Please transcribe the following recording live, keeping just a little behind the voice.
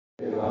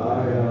Okay,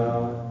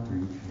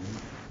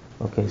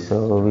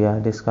 so we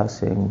are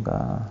discussing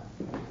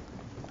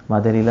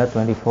Madhya Lila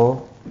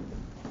 24,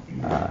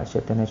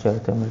 Chaitanya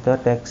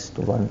Charitamrita, text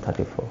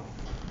 134.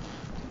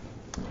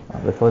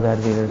 Before that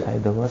we will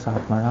recite the verse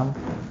Atmaram.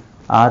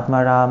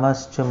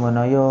 Atmaramascha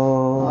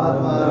munayo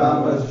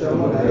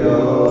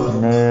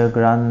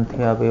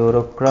nirgranthya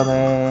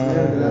vyurukrame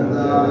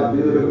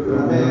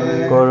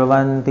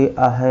kurvanti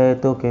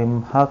ahetu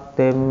kim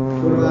bhaktim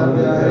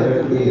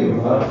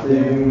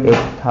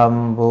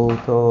ittham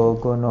bhuto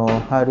guno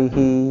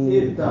harihi.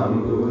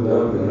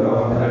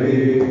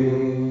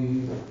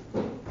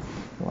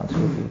 Who wants to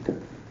repeat?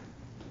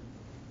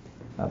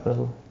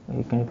 Prabhu,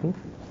 you can repeat?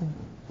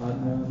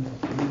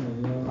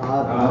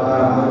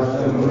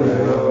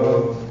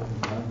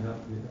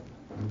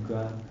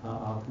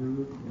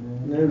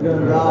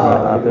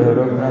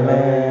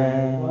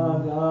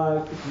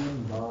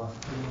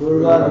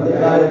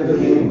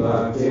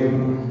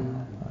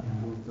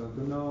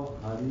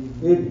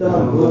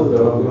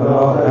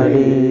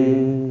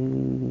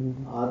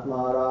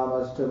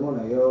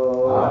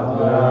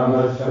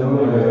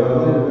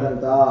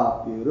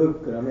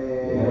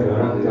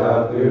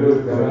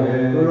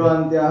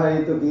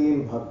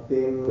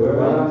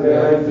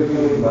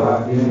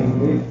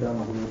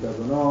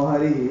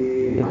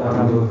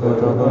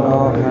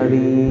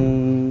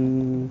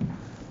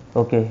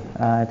 Okay,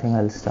 I think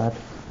I'll start.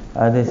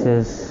 This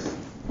is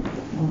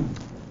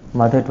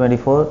Madhya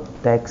 24,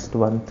 text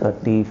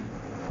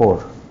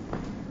 134.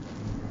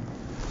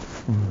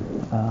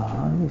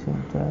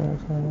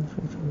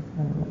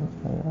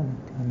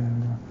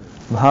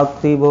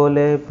 Bhakti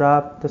bole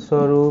prapt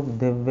swarup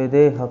divya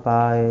deha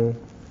paaye,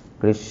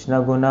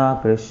 Krishna guna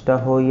Krishna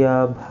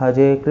hoya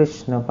bhaje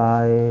Krishna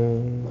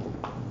paaye.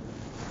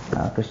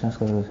 Krishna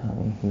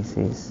Consciousness, he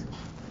says,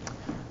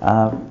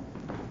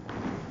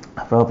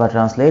 Prabhupada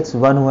translates,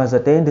 one who has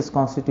attained his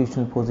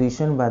constitutional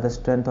position by the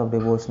strength of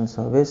devotional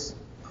service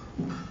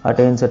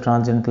attains a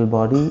transcendental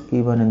body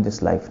even in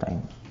this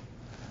lifetime.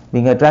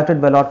 Being attracted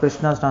by Lord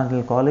Krishna's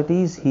transcendental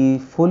qualities, he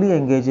fully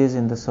engages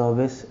in the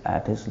service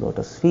at his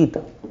lotus feet.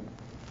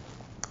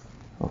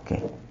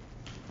 Okay.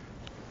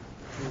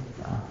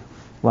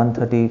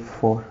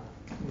 134.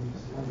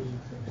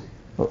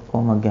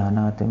 Om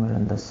Ajnana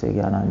Timirandasya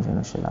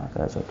Jnananjana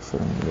Shalakaya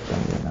Chakshurun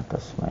Militam Yena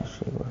Tasmai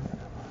Shri Gurave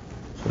Namaha.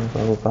 Shri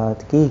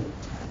Prabhupada ki.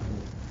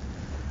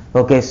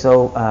 Okay,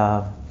 so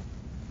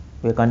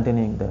we're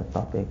continuing the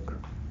topic,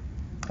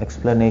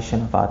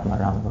 explanation of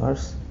Atmaram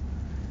verse.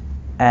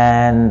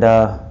 And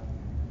the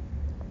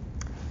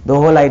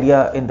whole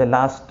idea in the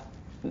last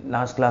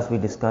class we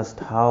discussed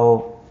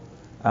how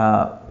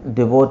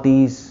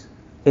devotees,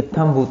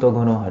 Itham Bhuto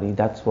Guno Hari,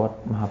 that's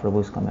what Mahaprabhu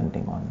is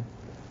commenting on.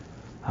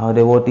 How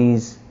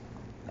devotees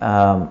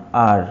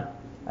are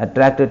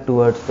attracted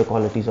towards the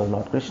qualities of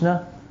Lord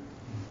Krishna,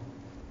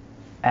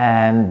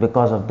 and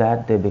because of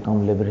that they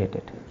become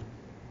liberated.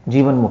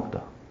 Jivan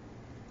Mukta,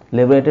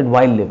 liberated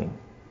while living.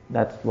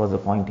 That was the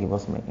point he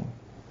was making.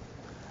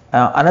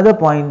 Another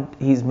point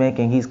he's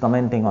making, he's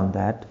commenting on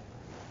that.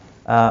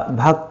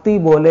 Bhakti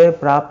bole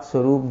prapt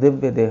swarup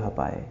divya deha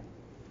paaye.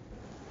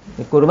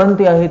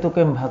 Kurvanti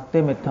ahitukim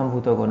bhakti mitham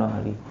bhuta guna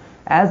hari.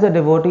 As the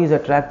devotee is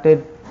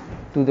attracted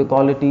to the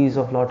qualities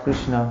of Lord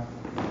Krishna,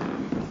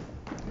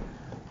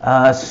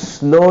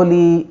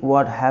 slowly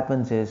what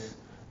happens is,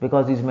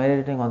 because he's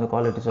meditating on the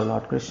qualities of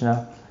Lord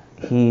Krishna,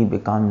 he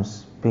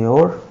becomes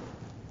pure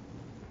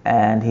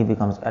and he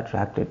becomes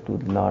attracted to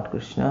Lord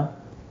Krishna.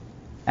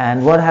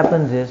 And what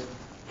happens is,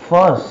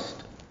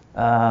 first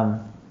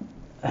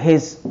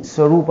his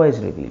Swarupa is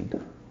revealed.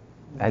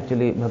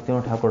 Actually,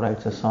 Bhaktivinoda Thakur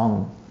writes a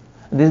song.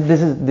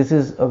 This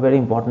is a very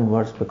important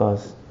verse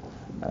because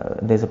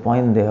there's a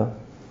point there.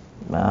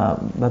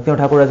 Bhaktivinoda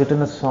Thakur has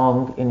written a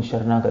song in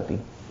Sharanagati.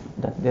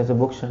 There's a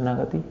book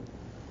Sharanagati.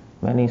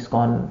 Many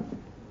ISKCON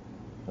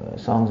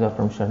songs are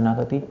from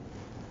Sharanagati.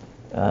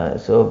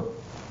 So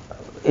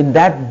in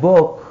that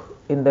book,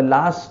 in the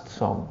last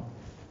song,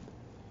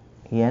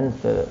 he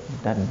ends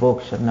that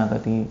book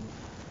Sharanagati,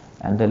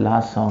 and the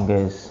last song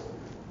is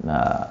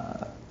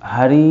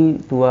Hari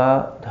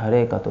Tua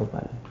Dhare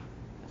Katopal.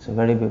 It's a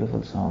very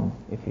beautiful song.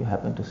 If you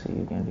happen to see,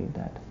 you can read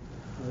that.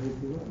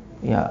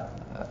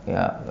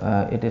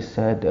 It is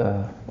said,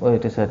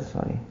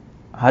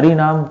 Hari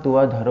Nam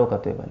Tua Dharo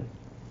Katopal.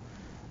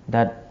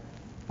 That,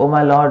 oh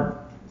my Lord,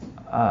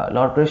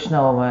 Lord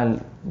Krishna, oh my,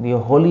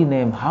 your holy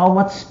name, how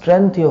much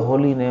strength your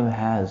holy name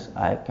has,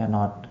 I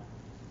cannot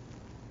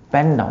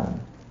pen down.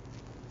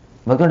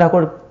 Bhaktivinoda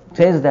Thakur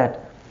says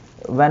that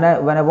when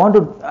I want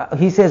to,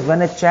 he says,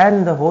 when I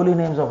chant the holy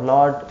names of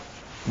Lord,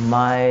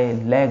 my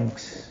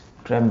legs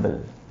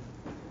tremble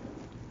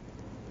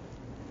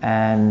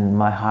and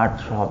my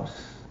heart throbs.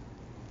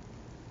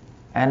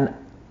 And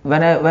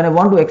when I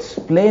want to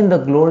explain the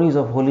glories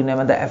of holy name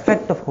and the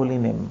effect of holy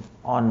name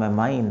on my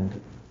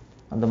mind,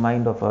 on the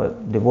mind of a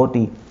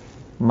devotee,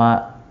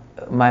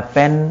 my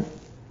pen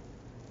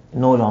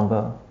no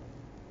longer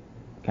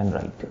can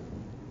write.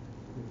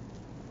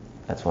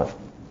 That's what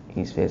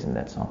he says in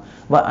that song.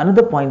 But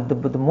another point,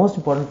 the most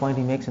important point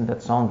he makes in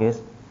that song is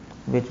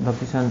which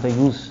Bhaktisiddhanta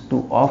used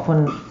to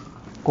often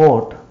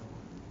quote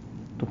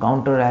to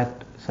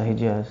counteract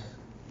Sahajiyas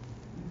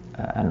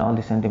and all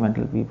the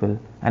sentimental people,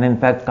 and in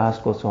fact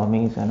caste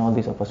Goswamis and all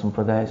these upper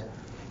sampradayas,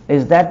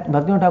 is that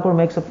Bhaktivinoda Thakur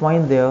makes a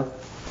point there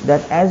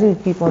that as you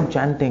keep on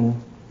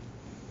chanting,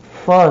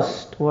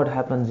 first what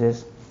happens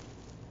is,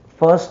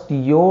 first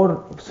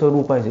your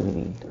Sarupa is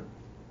revealed,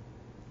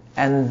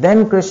 and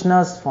then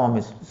Krishna's form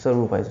is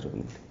Sarupa is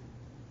revealed.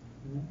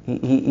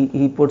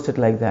 He puts it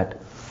like that.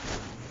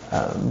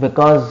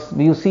 Because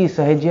you see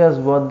Sahajiyas,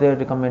 what their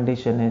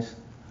recommendation is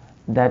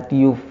that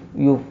you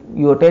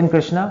attain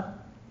Krishna.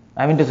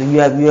 I mean to say you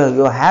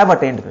have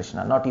attained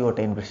Krishna, not you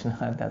attain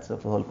Krishna. That's the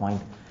whole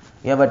point.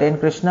 You have attained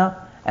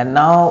Krishna, and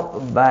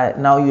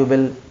now you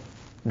will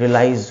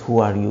realize who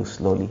are you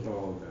slowly.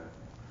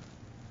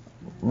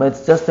 But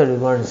it's just the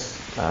reverse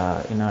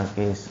in our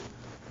case.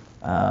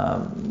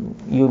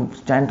 You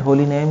chant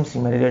holy names,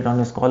 you meditate on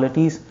his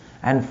qualities,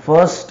 and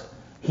first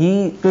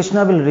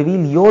Krishna will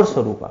reveal your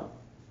Sarupa.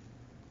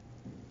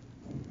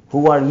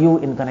 Who are you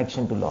in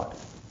connection to Lord?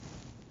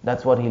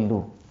 That's what he'll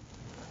do.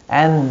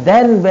 And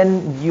then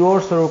when your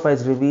Sarupa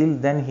is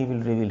revealed, then he will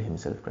reveal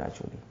himself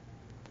gradually.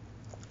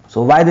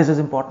 So why this is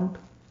important?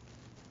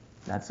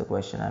 That's the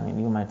question. I mean,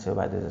 you might say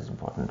why this is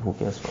important. Who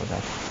cares for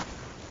that?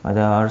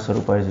 Whether our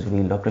Sarupa is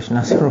revealed or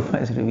Krishna's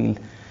Sarupa is revealed.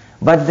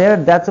 But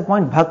that's the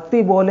point.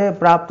 Bhakti bole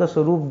prapta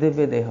sarup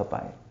divya deha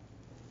paye.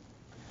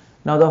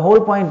 Now the whole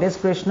point is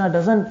Krishna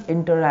doesn't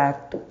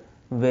interact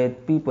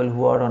with people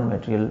who are on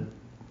material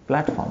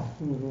platform.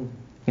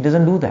 He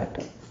doesn't do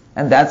that.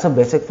 And that's a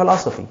basic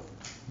philosophy.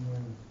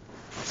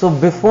 So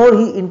before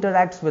he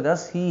interacts with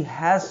us, he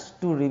has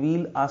to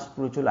reveal our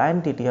spiritual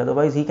identity,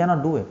 otherwise he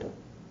cannot do it.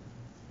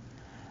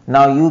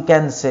 Now you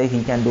can say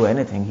he can do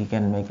anything, he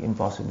can make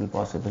impossible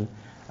possible.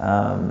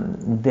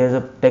 There's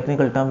a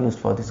technical term used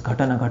for this,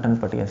 ghatan aghatan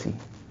patyasi.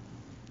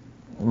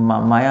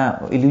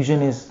 Maya,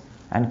 illusion is,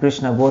 and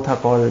Krishna both are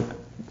called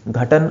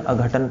ghatan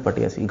aghatan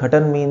patyasi.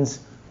 Ghatan means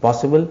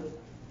possible,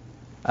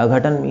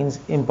 aghatan means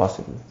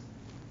impossible.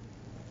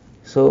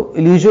 So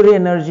illusory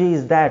energy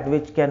is that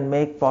which can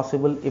make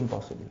possible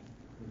impossible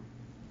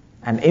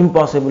and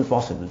impossible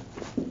possible.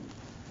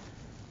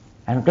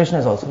 And Krishna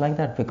is also like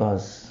that,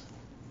 because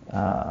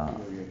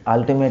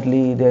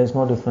ultimately there is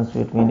no difference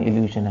between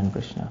illusion and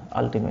Krishna,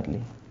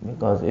 ultimately,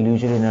 because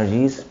illusory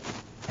energy is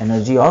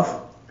energy of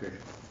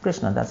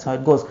Krishna. That's how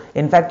it goes.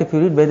 In fact, if you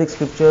read Vedic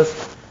scriptures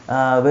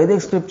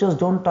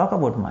don't talk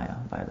about Maya,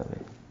 by the way.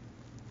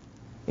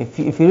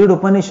 If you read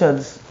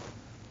Upanishads,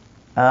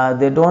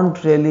 they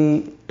don't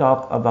really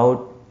talk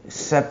about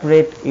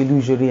separate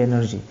illusory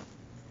energy.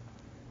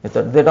 They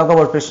talk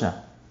about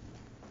Krishna.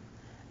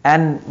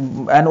 And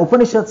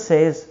Upanishad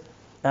says,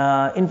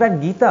 in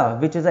fact Gita,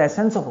 which is the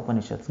essence of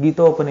Upanishads,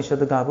 Gita Upanishad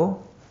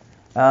Gavo,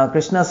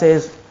 Krishna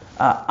says,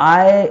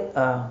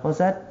 what's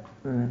that?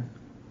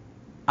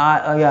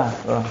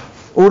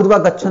 Urdhva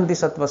gachanti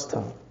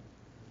sattvastha,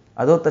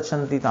 adho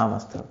tachanti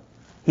tamastha.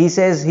 He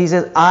says,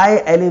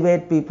 I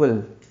elevate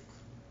people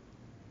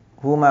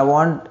whom I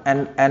want,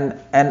 and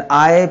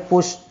I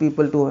push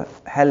people to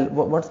hell.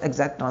 What's the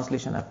exact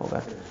translation? I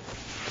forgot.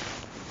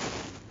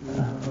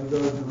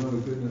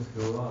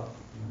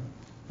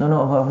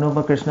 No,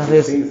 but Krishna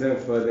says,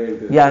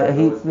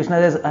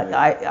 Krishna says,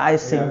 I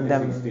sink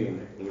them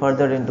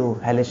further into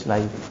hellish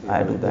life.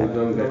 I do that.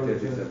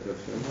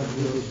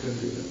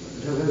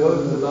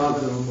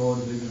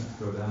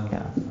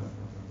 Yeah.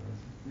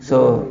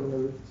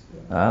 So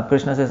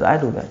Krishna says, I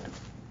do that.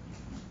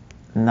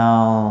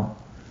 Now,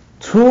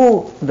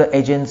 through the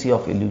agency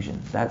of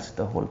illusion, that's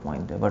the whole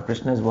point there. But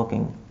Krishna is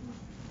working.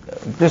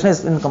 Krishna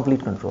is in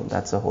complete control.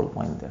 That's the whole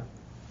point there.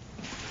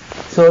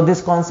 So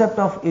this concept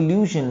of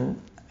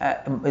illusion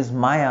is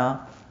Maya.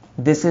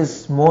 This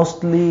is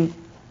mostly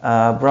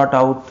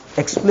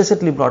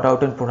explicitly brought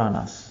out in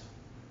Puranas.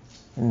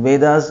 In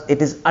Vedas,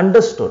 it is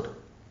understood.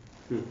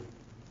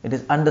 It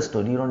is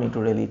understood. You don't need to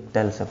really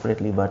tell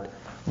separately, but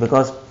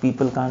because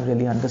people can't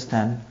really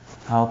understand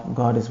how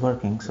God is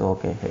working, so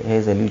okay,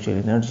 here's illusory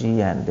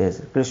energy, and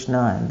there's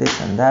Krishna, and this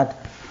and that.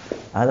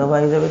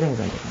 Otherwise, everything is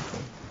under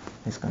control.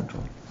 His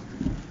control.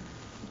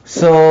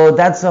 So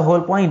that's the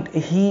whole point.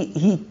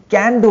 He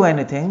can do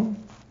anything,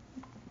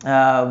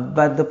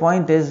 but the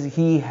point is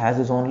he has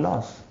his own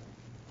laws,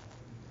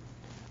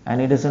 and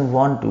he doesn't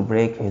want to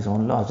break his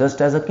own laws. Just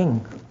as a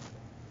king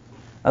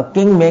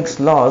makes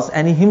laws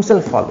and he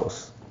himself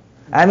follows.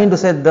 I mean to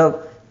say,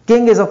 the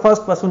king is the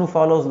first person who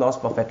follows laws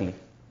perfectly,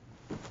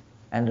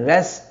 and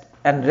rest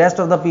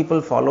of the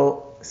people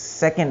follow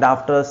second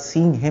after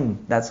seeing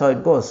him. That's how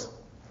it goes.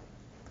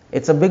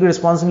 It's a big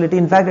responsibility.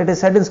 In fact, it is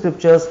said in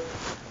scriptures,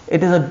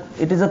 it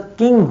is a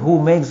king who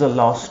makes the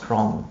law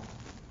strong.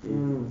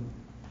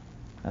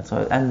 That's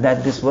why, and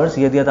that this verse,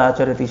 Yadyat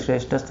acharati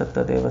shreshtas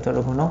tatta devata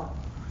raghuno.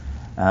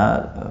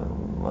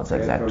 What's the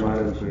exact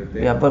translation?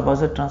 Yeah, but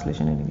was it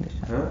translation in English?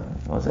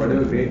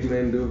 Whatever great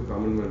men do,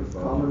 common men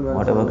follow.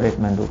 Whatever great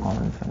men do,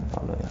 common men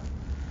follow. Yeah.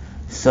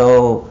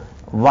 So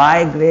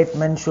why great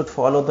men should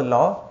follow the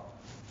law?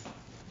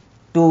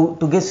 To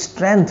give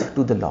strength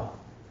to the law.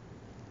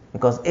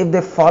 Because if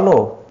they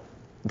follow,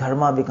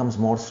 dharma becomes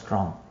more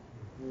strong.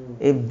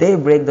 If they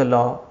break the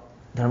law,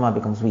 dharma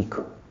becomes weak.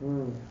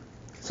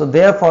 So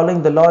their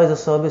following the law is a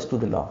service to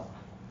the law.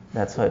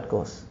 That's how it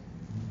goes.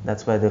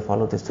 That's why they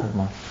follow this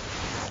dharma.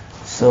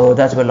 So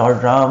that's why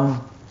Lord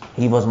Ram,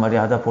 he was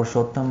Maryada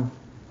Purushottam.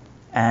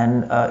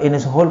 And in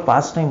his whole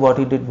pastime, what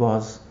he did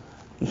was,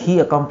 he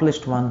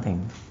accomplished one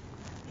thing.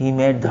 He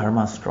made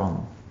dharma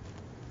strong.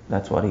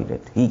 That's what he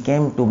did. He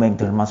came to make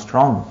dharma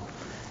strong.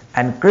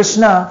 And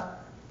Krishna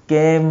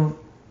came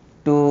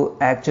to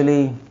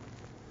actually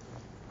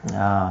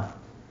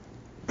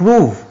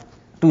prove,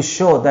 to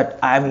show that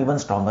I am even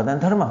stronger than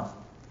dharma.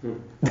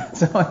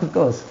 That's how it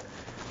goes.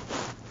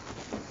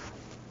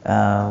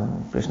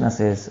 Krishna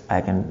says,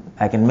 I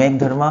can make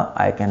dharma,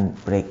 I can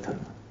break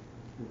dharma,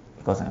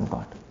 because I am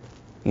God.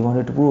 He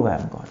wanted to prove I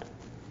am God.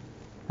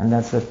 And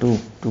that's the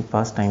two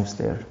pastimes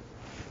there.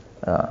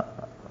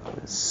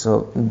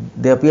 So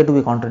they appear to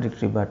be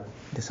contradictory, but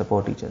they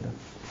support each other.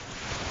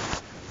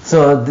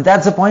 So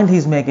that's the point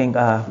he's making.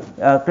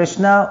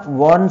 Krishna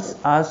wants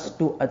us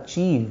to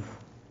achieve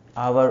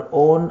our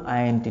own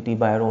identity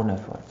by our own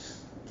efforts.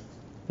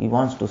 He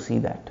wants to see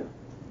that.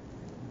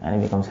 And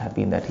he becomes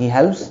happy in that. He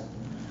helps,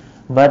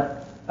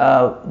 but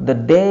the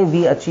day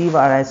we achieve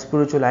our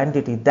spiritual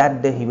identity,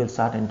 that day he will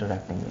start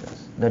interacting with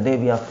us. The day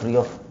we are free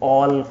of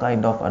all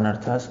kind of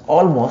anarthas,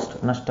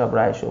 almost, nashta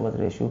prayashu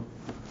vadreshu,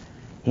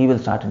 he will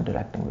start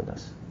interacting with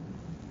us.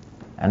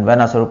 And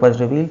when our Swarupa is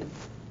revealed,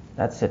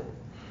 that's it.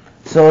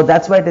 So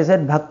that's why it is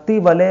said, Bhakti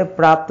vale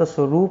prapta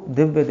swarup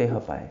divya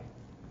deha paye.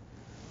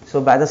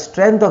 So by the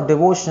strength of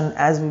devotion,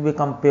 as we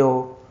become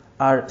pure,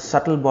 our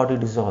subtle body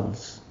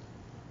dissolves.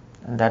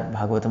 And that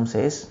Bhagavatam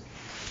says.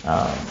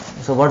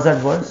 So what's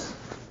that verse?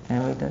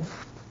 Anybody tell?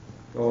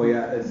 Oh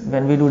yeah.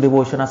 When we do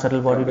devotion, our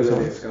subtle body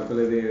dissolves.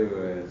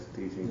 Kapaladev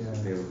teaching.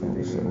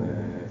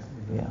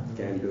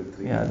 Canto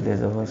 3. Yeah,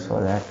 there's a verse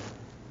for that.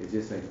 It's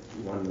just like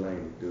one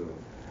line too.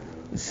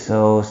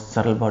 So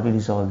subtle body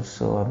dissolves.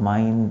 So our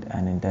mind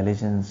and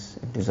intelligence,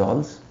 it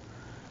dissolves.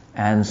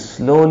 And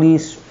slowly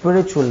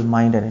spiritual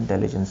mind and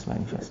intelligence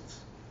manifests.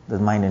 The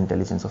mind and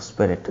intelligence of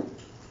spirit.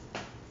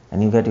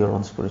 And you get your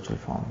own spiritual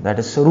form. That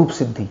is Sarup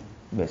Siddhi,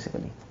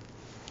 basically.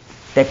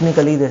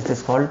 Technically, this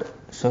is called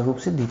Sarup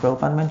Siddhi.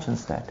 Prabhupada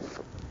mentions that.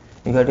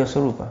 You get your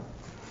Sarupa.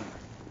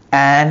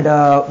 And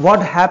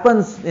what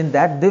happens in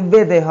that?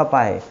 Divya Deha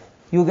Paye.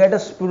 You get a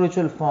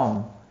spiritual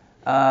form.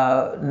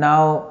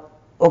 Now,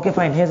 okay,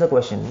 fine. Here's a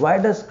question. Why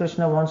does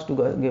Krishna wants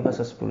to give us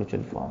a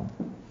spiritual form?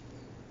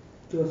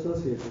 To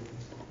associate with him.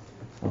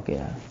 Okay,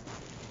 yeah.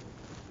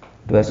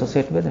 To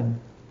associate with him.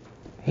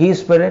 He is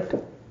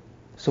spirit,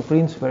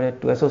 supreme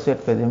spirit. To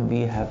associate with him,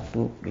 we have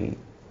to be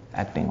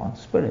acting on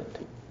spirit.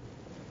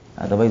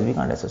 Otherwise, we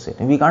can't associate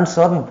him. We can't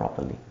serve him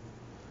properly.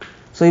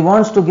 So he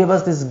wants to give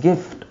us this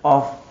gift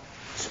of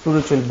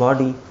spiritual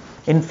body.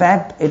 In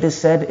fact, it is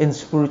said in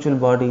spiritual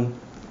body,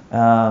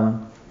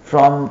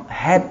 from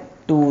head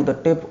to the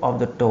tip of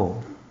the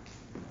toe,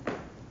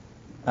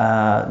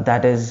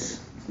 that is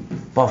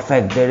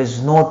perfect. There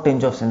is no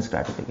tinge of sense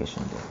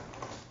gratification there.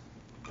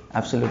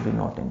 Absolutely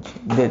no tinge.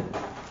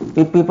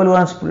 People who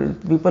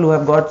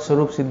have got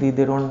Sarup Siddhi,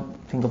 they don't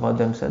think about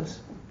themselves.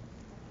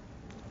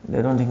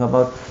 They don't think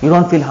about, you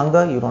don't feel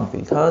hunger, you don't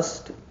feel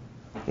thirst,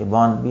 you're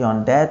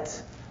beyond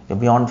death, you're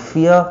beyond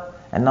fear,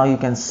 and now you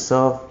can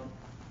serve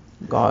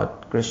God,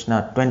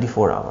 Krishna,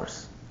 24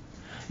 hours.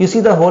 You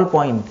see the whole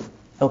point.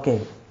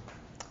 Okay,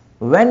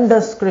 when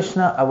does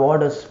Krishna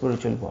award us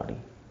spiritual body?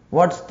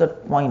 What's the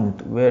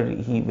point where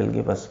he will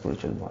give us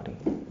spiritual body?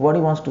 What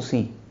he wants to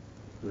see?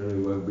 When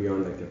we work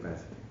beyond the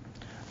capacity.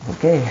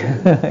 Okay,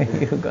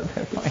 you got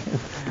that point.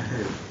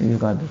 You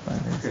got the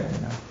point. That's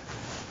enough.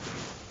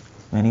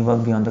 When you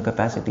work beyond the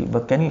capacity.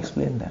 But can you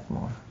explain that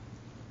more?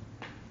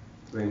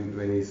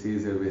 When he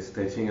sees that we're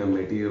stretching a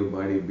material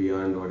body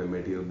beyond what a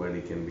material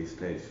body can be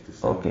stretched to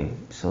serve. Okay,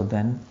 so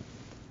then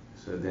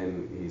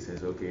he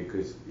says, okay,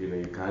 because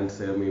you can't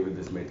serve me with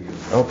this material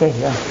body. Okay,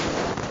 yeah.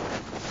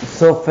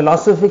 So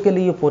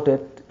philosophically you put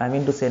it, I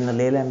mean to say in a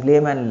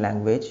layman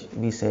language,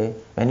 we say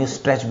when you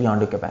stretch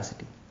beyond your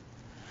capacity.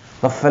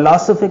 But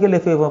philosophically,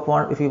 if you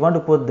want to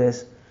put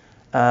this,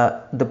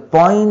 the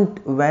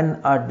point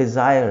when our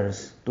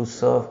desires to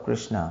serve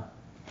Krishna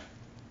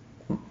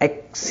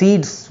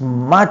exceeds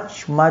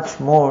much, much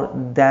more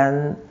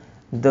than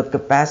the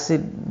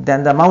capacity,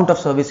 than the amount of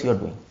service you are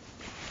doing.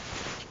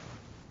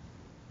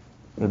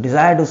 Your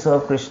desire to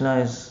serve Krishna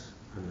is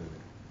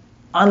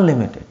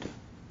unlimited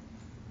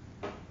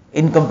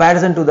in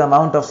comparison to the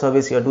amount of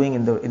service you are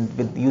doing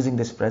with using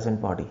this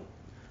present body.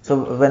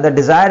 So when the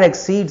desire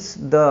exceeds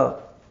the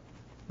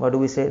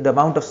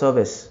amount of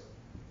service,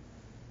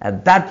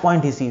 at that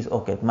point he sees,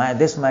 okay, my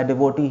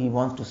devotee, he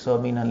wants to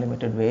serve me in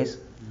unlimited ways,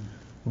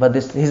 but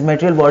his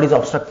material body is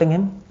obstructing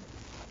him.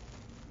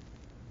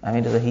 I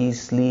mean, he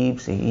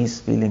sleeps, he's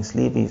feeling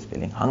sleep, he's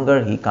feeling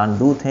hunger, he can't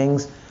do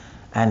things,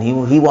 and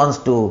he wants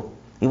to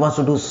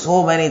do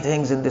so many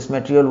things in this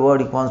material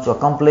world. He wants to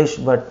accomplish,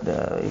 but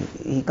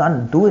he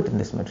can't do it in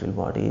this material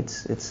body.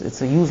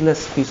 It's a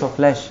useless piece of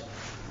flesh.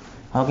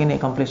 How can he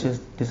accomplish his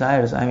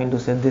desires? I mean to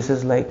say, this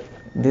is like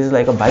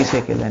a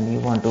bicycle, and you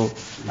want to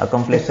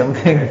accomplish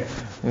something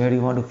where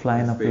you want to fly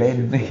in a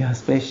plane, a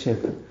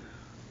spaceship.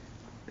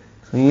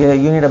 So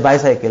you need a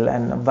bicycle,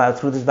 and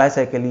through this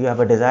bicycle you have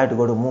a desire to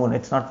go to moon.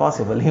 It's not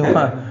possible. You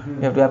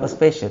have to have a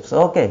spaceship.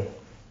 So okay,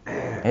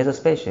 here's a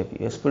spaceship,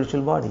 your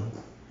spiritual body,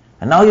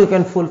 and now you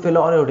can fulfill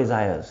all your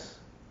desires.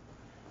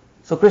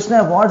 So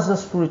Krishna awards the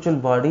spiritual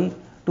body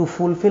to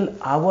fulfill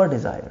our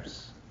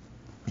desires.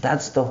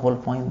 That's the whole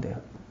point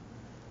there.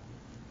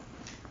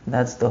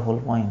 That's the whole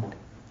point.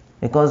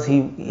 Because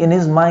in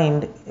his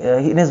mind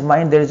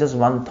there is just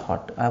one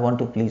thought: I want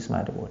to please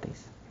my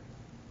devotees.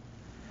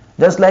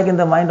 Just like in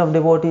the mind of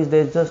devotees,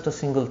 there is just a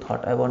single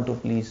thought: I want to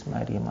please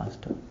my dear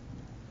master.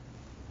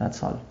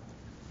 That's all.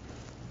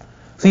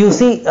 So you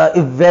see,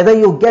 if whether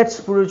you get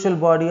spiritual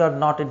body or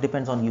not, it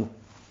depends on you.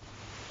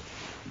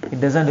 It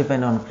doesn't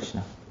depend on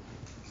Krishna.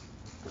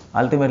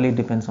 Ultimately, it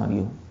depends on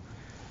you.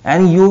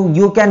 And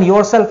you can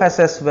yourself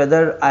assess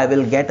whether I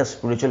will get a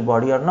spiritual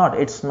body or not.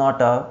 It's not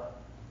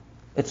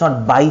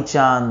by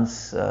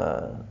chance,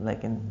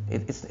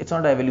 it's not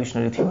an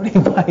evolutionary theory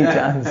by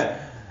chance.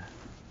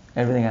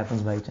 Everything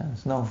happens by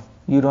chance. No,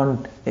 you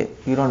don't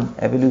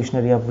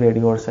evolutionary upgrade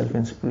yourself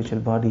in spiritual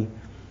body.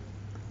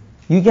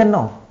 You can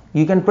know,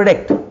 you can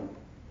predict.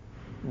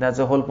 That's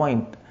the whole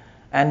point.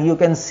 And you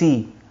can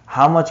see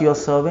how much you're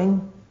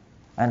serving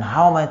and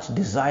how much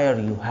desire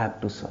you have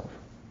to serve.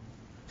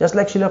 Just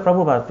like Srila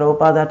Prabhupada.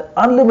 Prabhupada had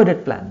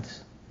unlimited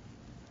plans.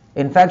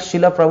 In fact,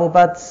 Srila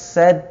Prabhupada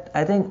said,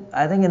 I think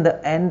in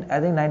the end,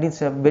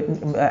 the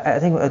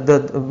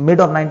mid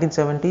of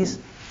 1970s,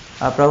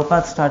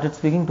 Prabhupada started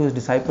speaking to his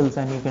disciples,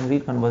 and you can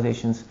read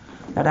conversations,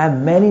 that I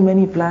have many,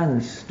 many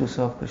plans to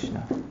serve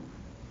Krishna.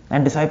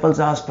 And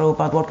disciples asked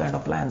Prabhupada, what kind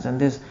of plans? And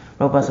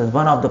Prabhupada says,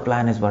 one of the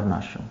plan is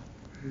Varnashram.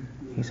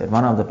 He said,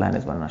 one of the plan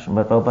is Varnashram.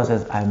 But Prabhupada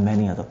says, I have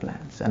many other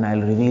plans, and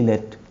I'll reveal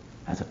it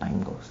as the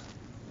time goes.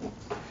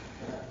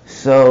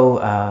 So,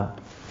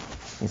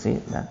 you see,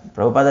 that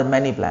Prabhupada had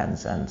many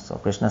plans, and so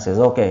Krishna says,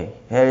 okay,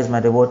 here is my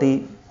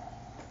devotee,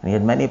 and he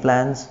had many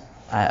plans,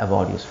 I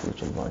award you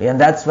spiritual body. And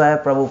that's why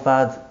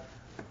Prabhupada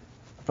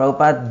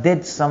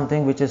did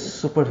something which is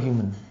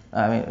superhuman,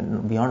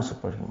 beyond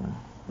superhuman.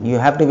 You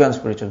have to be on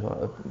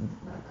spiritual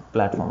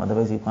platform,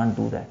 otherwise you can't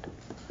do that.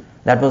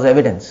 That was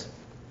evidence.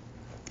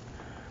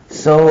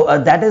 So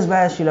that is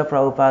why Srila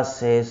Prabhupada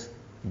says,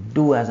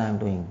 do as I am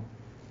doing,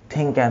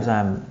 think as I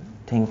am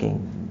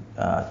thinking,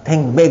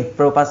 think big.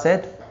 Prabhupada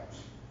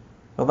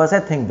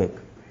said think big.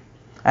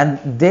 And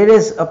there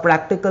is a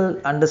practical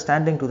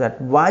understanding to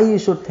that. Why you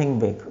should think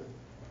big?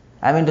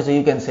 I mean to say,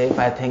 you can say, if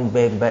I think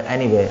big, but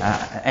anyway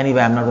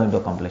I'm not going to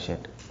accomplish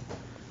it.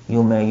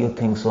 You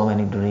think so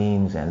many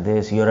dreams and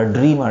this, you're a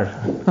dreamer.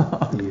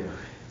 Yeah.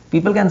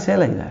 People can say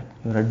like that.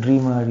 You're a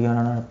dreamer, you're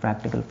not a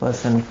practical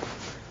person.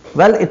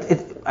 Well,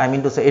 I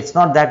mean to say, it's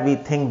not that we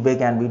think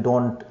big and we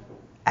don't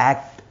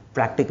act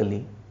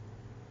practically.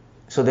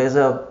 So there's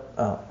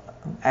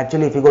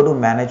actually, if you go to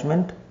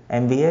management,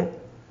 MBA,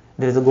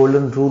 there is a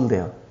golden rule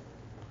there.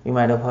 You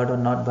might have heard or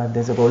not, but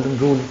there's a golden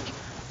rule.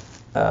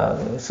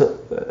 So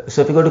if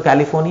you go to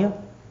California,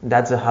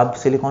 that's the hub,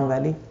 Silicon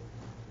Valley.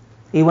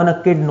 Even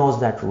a kid knows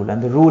that rule,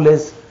 and the rule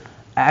is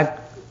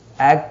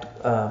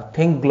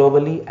think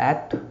globally,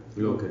 act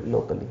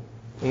locally.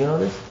 You know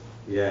this?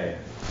 Yeah.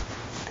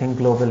 Think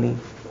globally,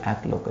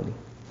 act locally.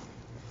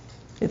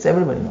 It's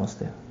everybody knows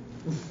there.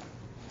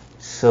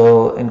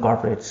 So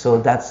incorporate.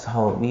 So that's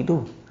how we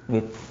do.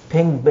 We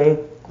think big,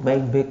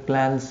 make big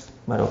plans,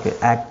 but okay,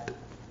 act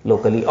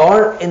locally.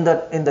 Or in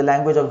the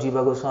language of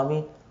Jiva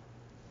Goswami,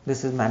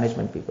 this is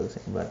management people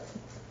saying, but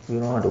you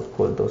don't want to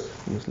quote those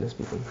useless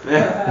people.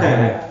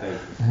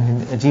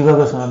 Jiva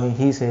Goswami,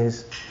 he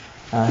says,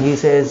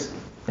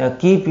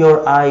 keep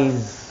your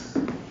eyes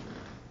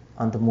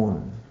on the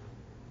moon,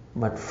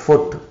 but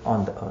foot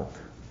on the earth,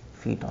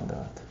 feet on the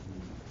earth.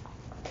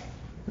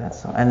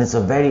 That's all. And it's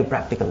a very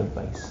practical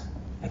advice,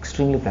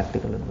 extremely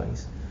practical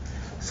advice.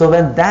 So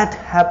when that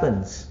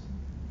happens,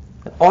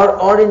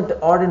 or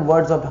in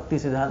words of Bhakti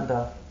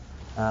Siddhanta,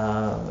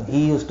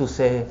 he used to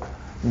say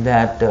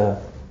that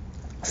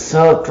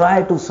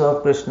try to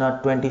serve Krishna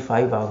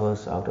 25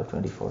 hours out of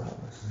 24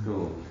 hours.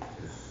 Oh.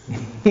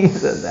 He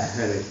said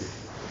that.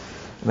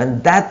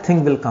 When that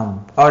thing will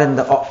come, or in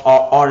the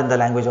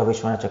language of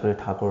Vishwanath Chakravarti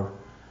Thakur,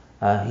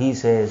 he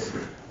says,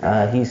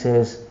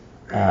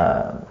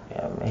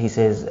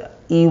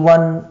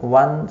 even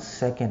 1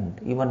 second,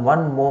 even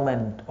 1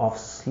 moment of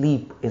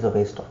sleep is a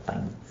waste of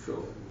time.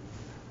 Sure.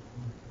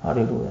 How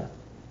do you do that?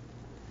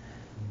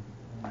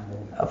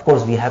 Of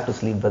course, we have to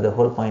sleep, but the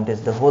whole point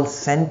is, the whole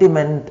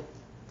sentiment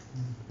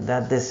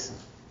that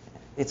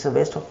it's a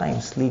waste of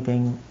time.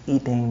 Sleeping,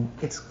 eating,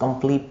 it's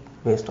complete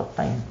waste of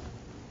time.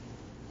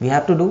 We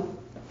have to do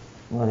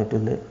what to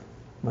live.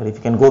 But if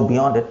you can go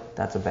beyond it,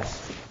 that's the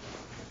best.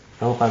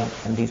 Prabhupada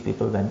and these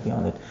people went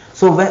beyond it.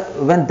 So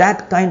when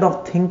that kind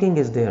of thinking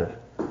is there,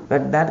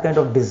 when that kind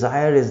of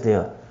desire is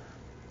there,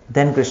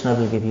 then Krishna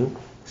will give you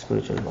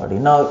spiritual body.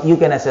 Now you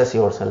can assess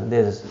yourself.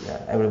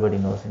 Everybody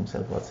knows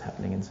himself what's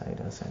happening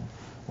inside us, and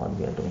what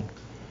we are doing.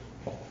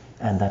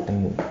 And that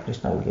time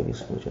Krishna will give you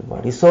spiritual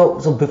body. So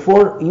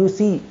before you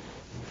see,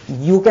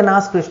 you can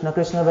ask Krishna,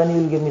 Krishna, when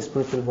you will give me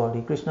spiritual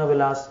body? Krishna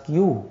will ask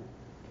you,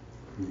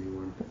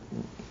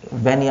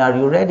 when are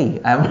you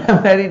ready?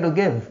 I'm ready to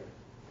give.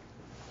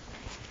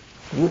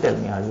 You tell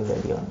me, are you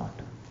ready or not?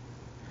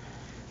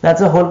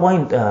 That's the whole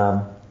point.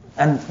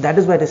 And that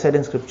is why it is said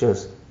in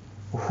scriptures,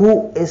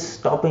 who is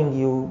stopping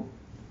you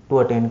to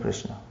attain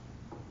Krishna?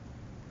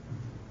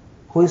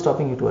 Who is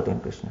stopping you to attain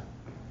Krishna?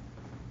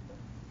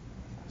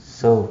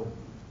 So,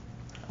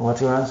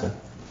 what's your answer?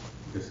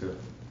 Yes, sir.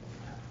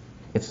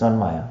 It's not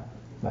Maya,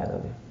 by the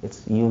way.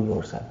 It's you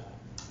yourself.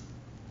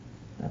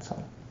 That's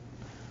all.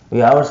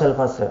 We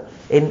ourselves are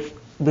in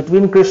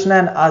between Krishna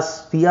and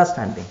us, we are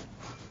standing.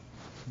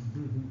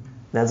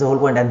 That's the whole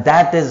point. And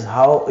that is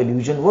how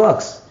illusion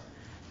works.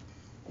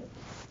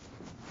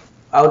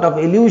 Out of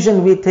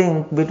illusion we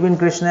think between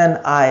Krishna and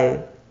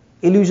I,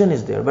 illusion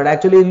is there. But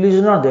actually illusion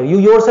is not there. You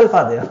yourself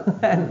are there.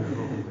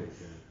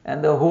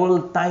 And the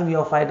whole time you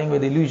are fighting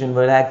with illusion,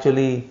 but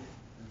actually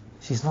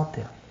she's not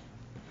there.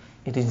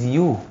 It is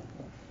you.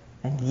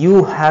 And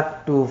you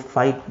have to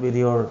fight with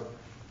your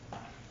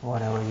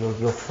whatever,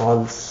 your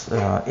false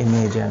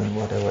image and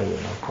whatever,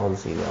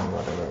 false ego and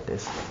whatever it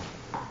is.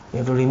 You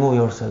have to remove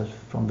yourself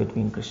from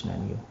between Krishna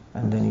and you,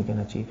 and then you can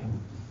achieve him.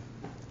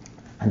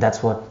 And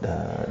that's what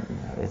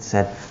it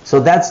said.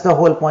 So that's the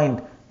whole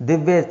point.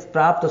 Divya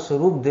prapta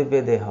sarup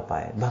divya deha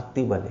paye,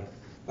 bhakti bale.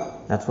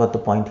 That's what the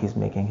point he's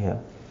making here.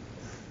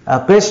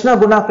 Krishna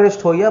guna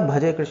krisht hoya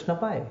bhaje Krishna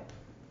paye.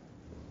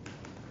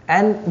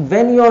 And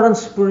when you are on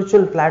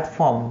spiritual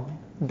platform,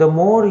 the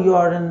more you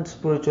are in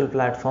spiritual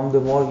platform, the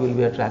more you will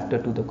be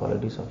attracted to the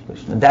qualities of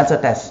Krishna. That's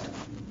a test.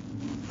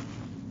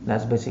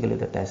 That's basically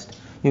the test.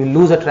 You will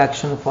lose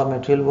attraction for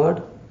material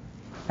world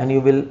and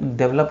you will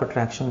develop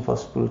attraction for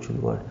spiritual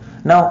world.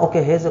 Now,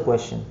 okay, here's a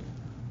question.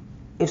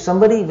 If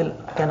somebody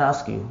can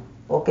ask you,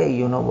 okay,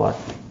 you know what?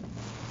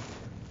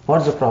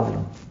 What's the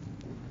problem?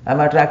 I'm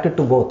attracted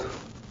to both.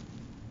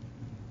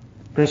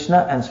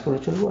 Krishna and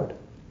spiritual world.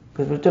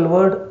 Spiritual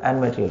world and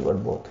material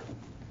world both.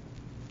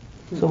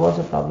 So what's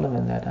the problem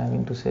in that? I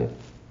mean to say,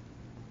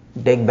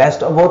 take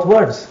best of both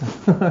worlds.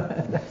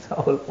 That's the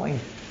whole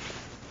point.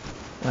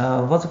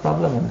 What's the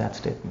problem in that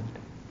statement?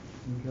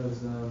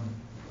 Because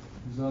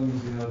as long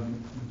as you have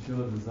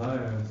material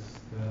desires,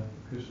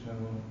 Krishna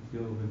won't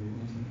deal with you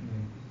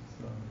instantly.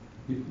 So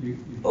you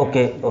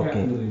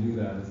can't really do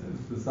that.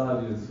 It's the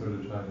sadhus sort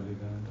of try to do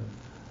that, but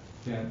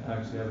you can't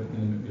actually have an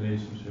intimate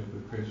relationship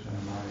with Krishna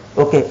and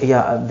Maya. Okay,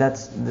 yeah,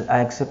 I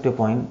accept your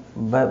point.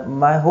 But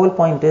my whole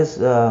point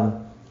is,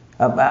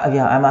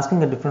 I'm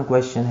asking a different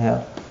question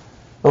here.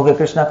 Okay,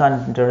 Krishna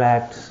can't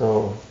interact,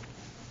 so...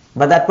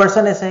 But that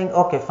person is saying,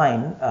 okay,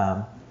 fine,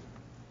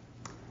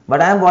 but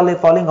I am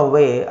falling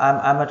away,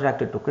 I'm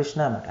attracted to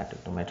Krishna, I'm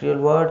attracted to material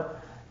world,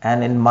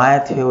 and in my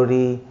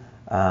theory,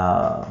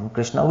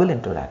 Krishna will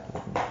interact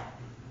with me.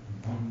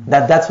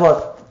 That's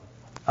what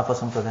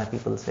Apasampradaya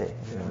people say.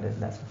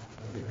 That's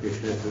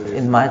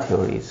in my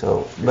theory,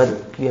 so, but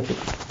we have to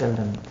tell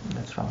them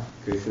that's wrong.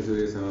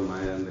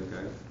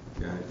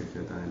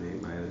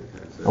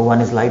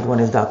 One is light, one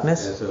is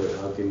darkness. Yeah,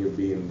 so how can you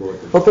be in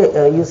both?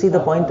 Okay, you see the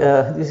point.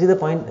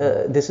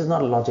 This is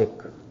not logic.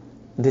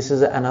 This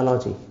is an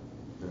analogy.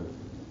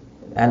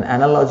 An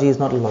analogy is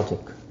not logic,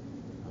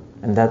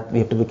 and that we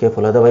have to be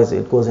careful. Otherwise,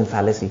 it goes in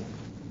fallacy.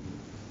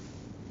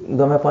 You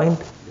got my point?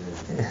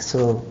 Yeah.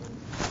 So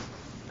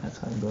that's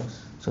how it goes.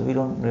 So we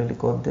don't really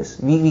quote this.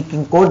 We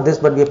can quote this,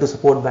 but we have to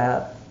support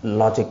by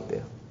logic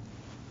there.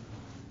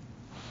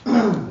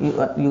 You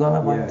got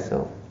my point? Yeah.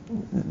 So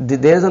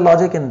there is a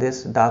logic in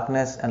this,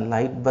 darkness and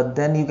light, but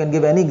then you can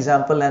give any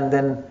example and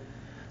then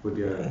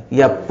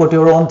put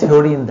your own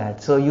theory in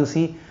that. So you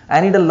see,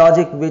 I need a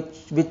logic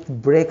which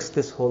breaks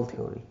this whole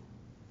theory.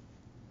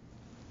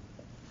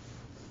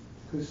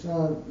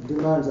 Krishna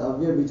demands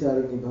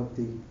avya-vicharini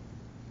bhakti.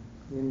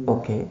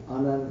 Okay.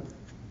 Anand,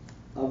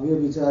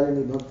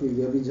 avya-vicharini bhakti.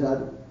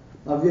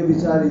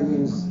 Avya-vichari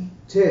means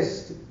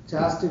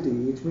chastity,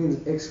 which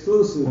means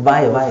exclusive.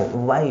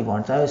 Why he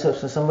wants? So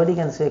somebody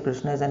can say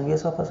Krishna is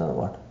envious of us or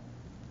what?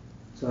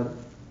 Sorry?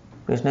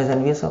 Krishna is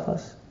envious of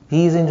us.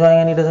 He is enjoying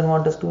and he doesn't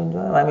want us to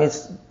enjoy. I mean,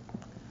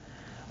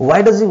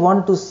 why does he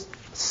want to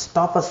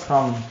stop us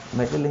from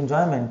material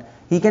enjoyment?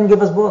 He can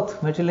give us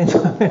both material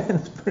enjoyment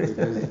and spiritual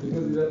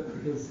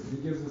enjoyment. Because he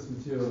gives us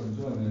material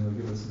enjoyment, he'll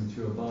give us a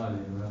material body,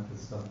 and we'll have to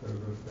suffer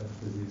with that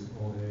disease,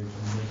 old age,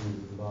 and misery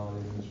of the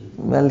body.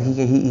 Well,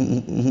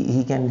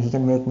 he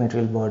can make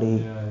material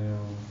body.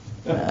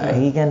 Yeah.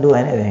 He can do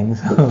anything.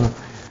 So.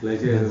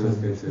 Pleasure is a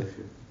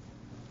misconception.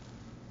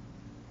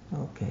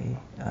 Okay.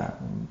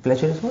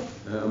 Pleasure is what?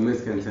 A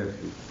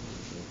misconception.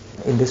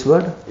 In this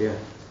word? Yeah.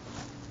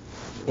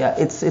 Yeah,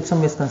 it's a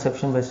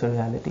misconception, but it's a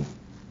reality.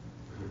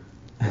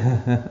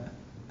 I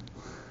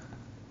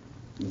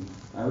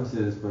would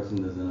say this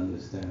person doesn't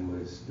understand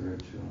what is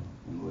spiritual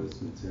and what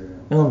is material.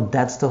 No,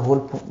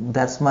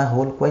 that's my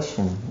whole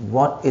question.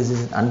 What is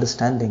his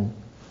understanding?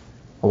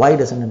 Why he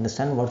doesn't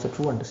understand? What's the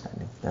true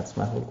understanding? That's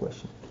my whole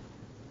question.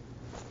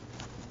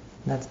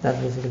 That's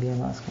basically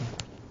I'm asking.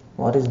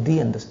 What is the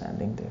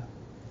understanding there?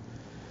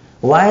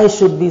 Why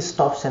should we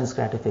stop sense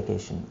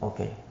gratification?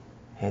 Okay,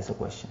 here's a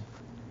question.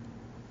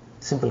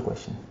 Simple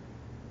question.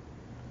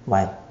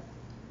 Why?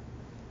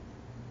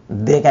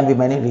 There can be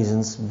many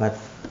reasons, but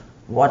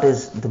what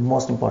is the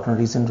most important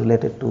reason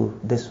related to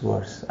this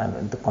verse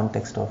and the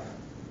context of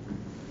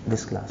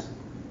this class?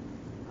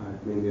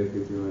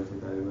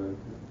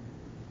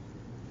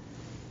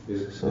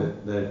 So,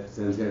 that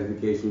sense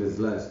gratification is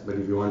lust, but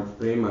if you want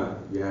prema,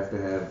 you have to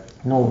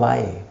have... No,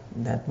 why?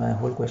 That's my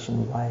whole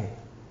question, why?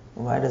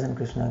 Why doesn't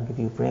Krishna give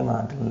you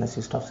prema unless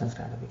you stop sense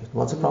gratification?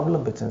 What's the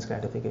problem with sense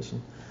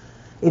gratification?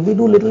 If we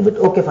do little bit,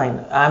 okay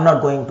fine, I'm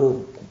not going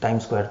to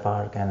Times Square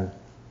Park and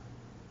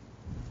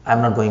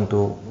I'm not going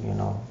to,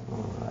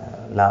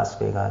 Las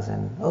Vegas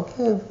and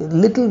okay,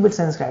 little bit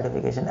sense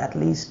gratification, at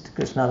least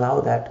Krishna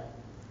allow that.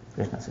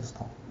 Krishna says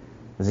no,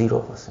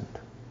 0%.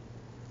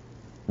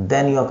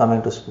 Then you are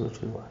coming to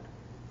spiritual world.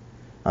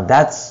 Now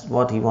that's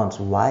what he wants.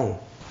 Why?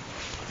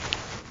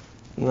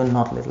 Even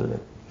not little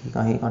bit. He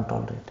can't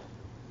tolerate.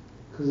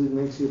 Because it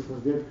makes you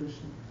forget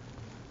Krishna.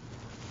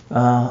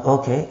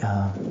 Okay,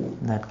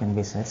 that can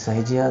be said.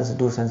 Sahajiyas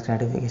do sense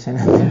gratification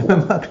and they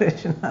remember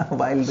Krishna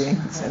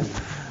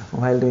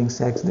while doing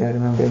sex. They are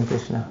remembering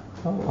Krishna.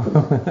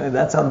 Oh,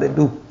 that's how they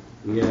do.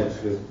 Yeah,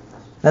 sure.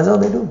 That's how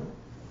they do.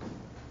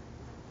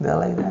 They are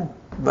like that.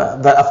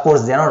 But of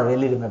course, they are not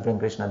really remembering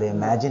Krishna. They are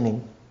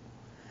imagining.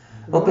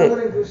 Okay.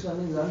 Remembering Krishna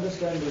means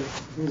understanding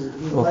his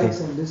likes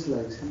and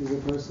dislikes. He is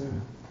a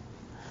person.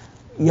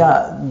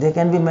 Yeah, there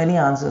can be many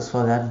answers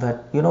for that,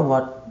 but you know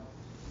what?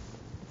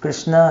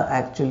 Krishna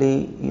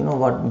actually,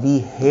 we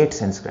hate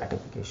sense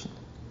gratification.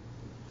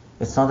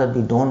 It's not that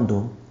we don't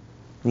do,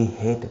 we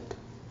hate it.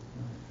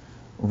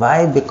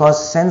 Why?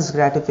 Because sense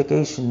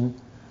gratification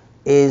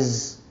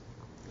if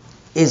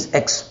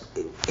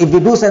we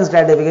do sense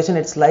gratification,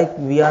 it's like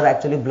we are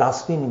actually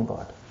blaspheming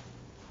God.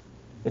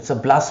 It's a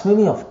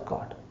blasphemy of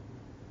God.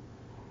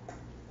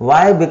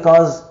 Why?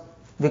 Because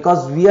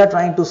we are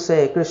trying to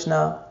say,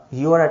 Krishna,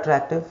 you are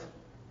attractive.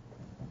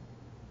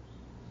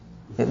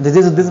 This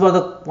was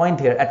the point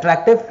here.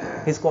 Attractive,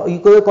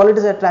 your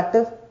qualities are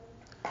attractive,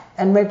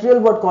 and material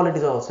world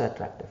qualities are also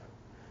attractive.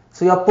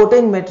 So you are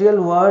putting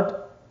material world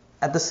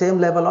at the same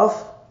level of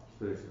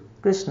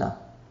Krishna.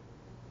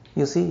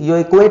 You see, you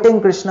are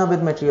equating Krishna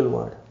with material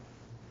world.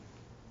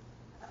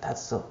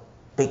 That's a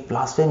big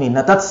blasphemy.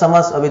 Natat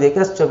samas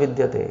avidekascha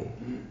vidyate.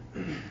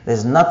 There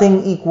is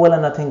nothing equal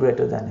and nothing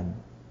greater than him.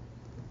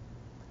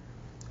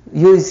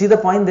 You see the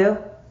point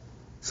there?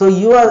 So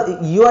you are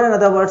in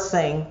other words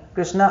saying,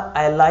 Krishna,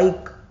 I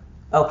like,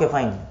 okay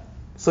fine.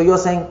 So you are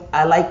saying,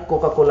 I like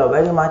Coca-Cola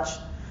very much.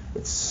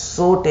 It's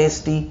so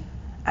tasty.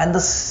 And the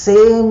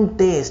same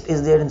taste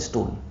is there in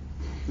stool.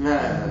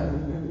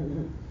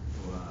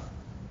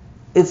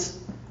 It's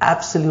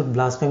absolute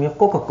blasphemy of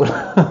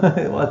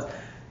Coca-Cola.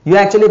 You are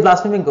actually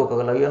blaspheming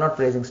Coca-Cola. You are not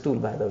praising stool,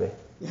 by the way.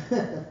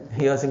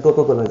 You are saying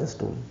Coca-Cola is a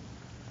stool.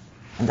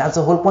 And that's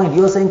the whole point.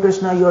 You are saying,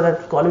 Krishna, your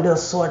qualities are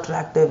so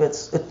attractive.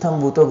 It's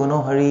ittham bhuto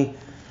guno hari.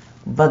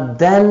 But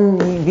then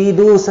we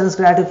do sense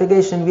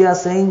gratification. We are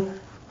saying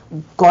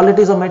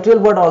qualities of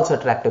material world are also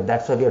attractive.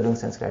 That's why we are doing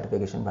sense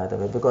gratification, by the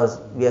way, because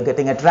we are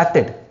getting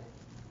attracted.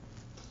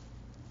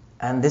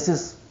 And this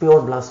is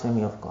pure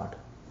blasphemy of God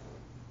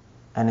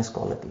and His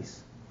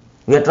qualities.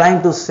 We are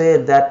trying to say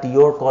that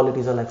your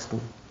qualities are like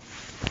stool.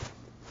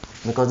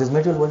 Because this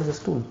material world is a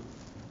stool.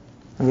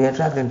 And we are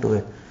attracted to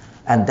it.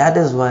 And that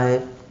is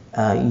why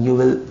you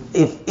will,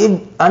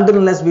 until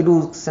unless we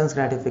do sense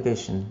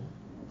gratification,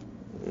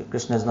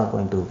 Krishna is not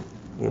going to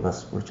give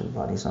us spiritual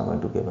body. He's not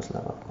going to give us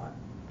love of God.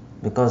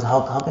 Because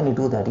how can you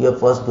do that? You are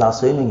first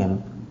blaspheming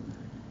Him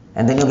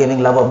and then you're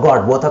giving love of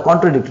God. Both are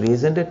contradictory,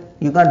 isn't it?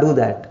 You can't do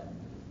that.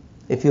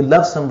 If you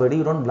love somebody,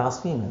 you don't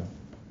blaspheme Him.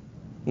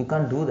 You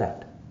can't do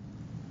that.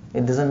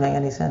 It doesn't make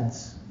any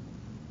sense.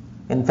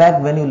 In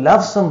fact, when you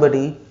love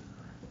somebody,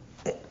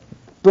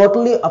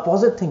 totally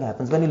opposite thing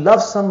happens. When you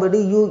love somebody,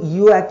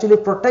 you actually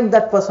protect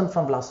that person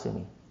from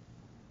blasphemy.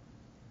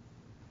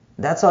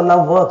 That's how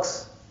love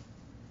works.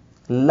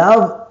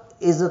 Love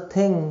is a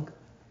thing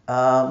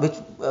which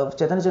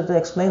Chaitanya Charitamrita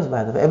explains,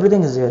 by the way.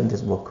 Everything is here in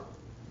this book.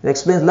 It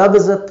explains love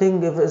is a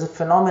thing, is a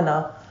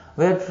phenomena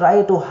where you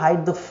try to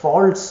hide the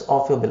faults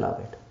of your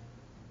beloved.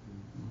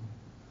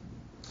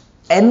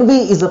 Envy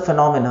is a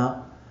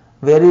phenomena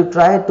where you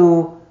try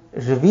to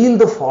reveal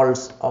the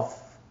faults of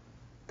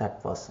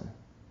that person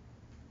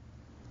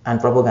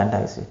and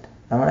propagandize it.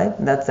 Am I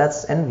right?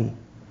 That's envy.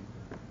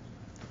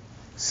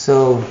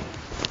 So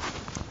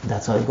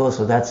that's how it goes.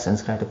 So that's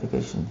sense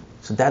gratification.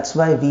 So that's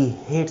why we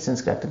hate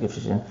sense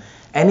gratification.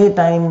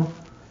 Anytime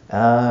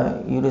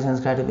you do sense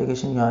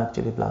gratification, you are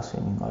actually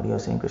blaspheming God. You are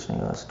saying, Krishna,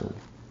 you are a stool.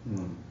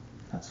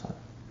 That's all.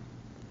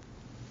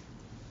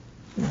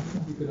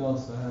 You could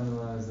also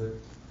analyze it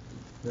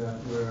that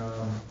we're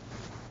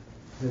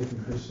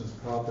taking Krishna's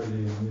property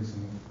and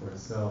using it for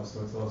itself.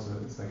 So it's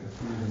like a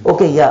thieving.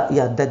 Okay,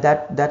 yeah.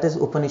 That is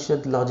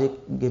Upanishad logic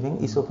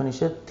giving. Is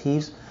Upanishad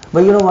thieves?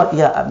 But you know what?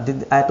 Yeah,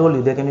 I told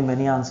you there can be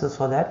many answers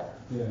for that.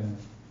 Yeah.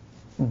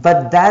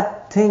 But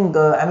that thing,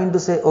 I mean to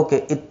say,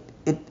 okay,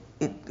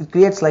 it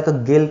creates like a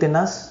guilt in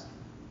us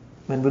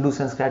when we do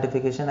sense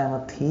gratification. I'm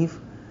a thief.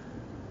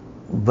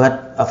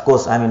 But of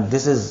course, I mean,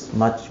 this is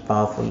much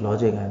powerful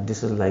logic, and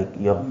this is like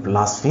you're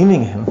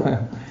blaspheming him.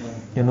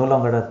 You're no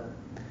longer a.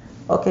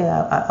 Okay,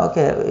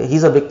 okay,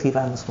 he's a big thief.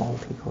 I'm a small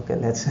thief. Okay,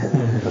 let's.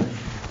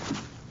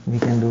 We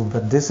can do,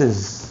 but this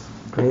is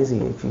crazy.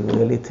 If you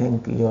really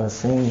think you are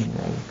saying,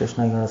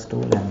 Krishna, you're a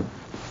stool, and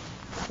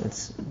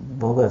it's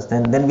bogus.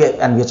 Then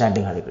we're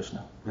chanting Hare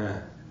Krishna.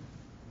 Yeah.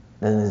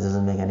 Then it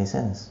doesn't make any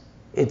sense.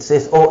 It's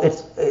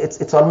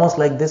almost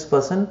like this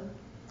person.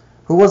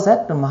 Who was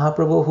that? The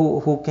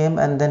Mahaprabhu who came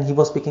and then he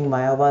was speaking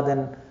Mayavad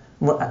and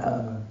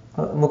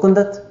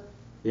Mukundat?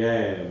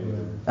 Yeah.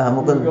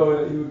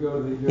 Mukund. He would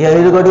go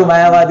to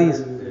Mayavadis.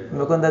 Yeah.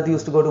 Mukundat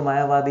used to go to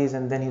Mayavadis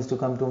and then he used to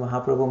come to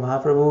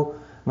Mahaprabhu.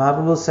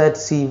 Mahaprabhu said,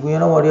 see, you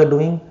know what you're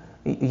doing?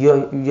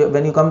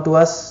 When you come to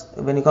us,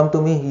 when you come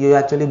to me, you're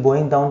actually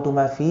bowing down to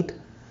my feet.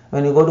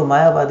 When you go to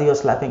Mayavadi, you're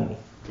slapping me.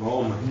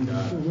 Oh my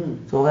God.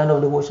 So what kind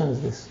of devotion is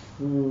this?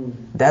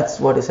 That's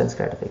what is sense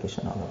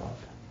gratification all about.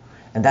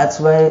 And that's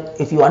why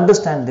if you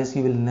understand this,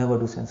 you will never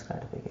do sense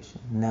gratification.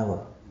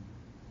 Never.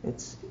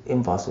 It's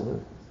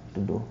impossible to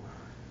do.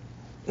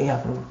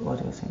 Yeah, Prabhu,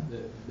 what are you saying?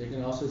 They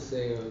can also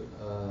say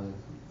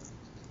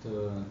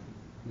the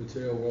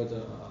material world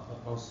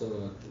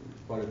also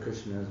part of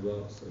Krishna as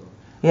well. So.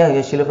 Yeah,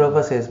 Srila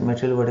Prabhupada says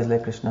material world is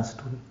like Krishna's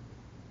stool.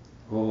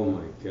 Oh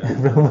my God.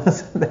 Prabhupada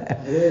said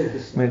that.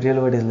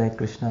 Material world is like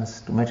Krishna's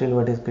stool. Material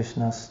world is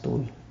Krishna's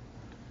stool.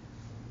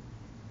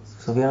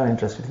 So we are not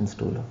interested in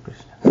stool of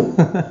Krishna.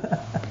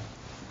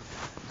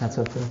 That's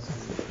what Prabhupada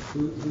said.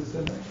 Who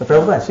said that?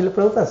 Srila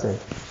Prabhupada said.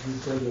 Who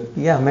said that?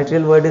 Yeah,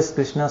 material world is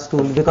Krishna's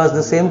stool, because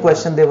the same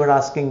question they were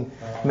asking,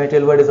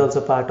 material world is also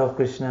part of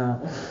Krishna.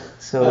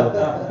 So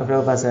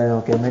Prabhupada said,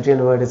 okay,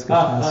 material world is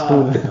Krishna's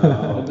stool.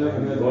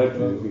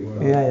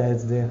 Yeah,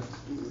 it's there.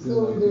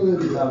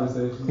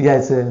 Yeah,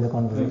 it's there in the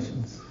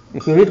conversations.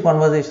 If you read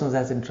conversations,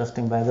 that's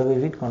interesting. By the way,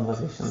 read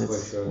conversations.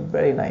 It's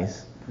very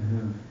nice.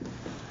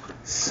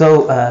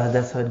 So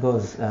that's how it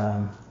goes.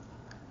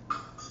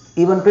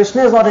 Even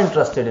Krishna is not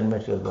interested in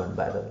material world,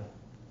 by the way.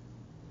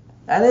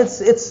 And it's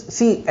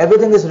see,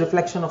 everything is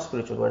reflection of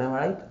spiritual world, am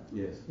I right?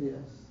 Yes.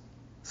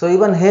 So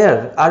even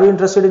here, are you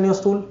interested in your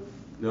stool?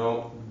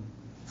 No.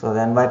 So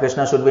then why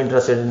Krishna should be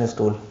interested in his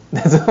stool?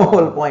 That's the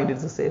whole point.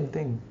 It's the same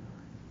thing.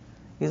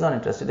 He's not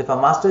interested. If a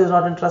master is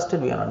not interested,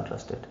 we are not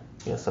interested.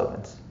 We are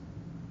servants.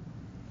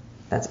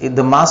 That's it.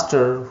 The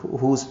master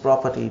whose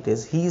property it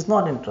is, he is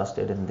not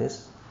interested in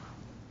this.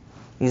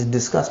 He is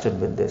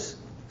disgusted with this.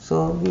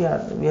 So we are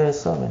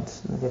his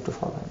servants. We have to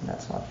follow him.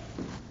 That's all.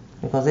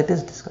 Because it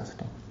is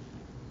disgusting.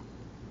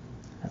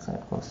 That's how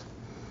it goes.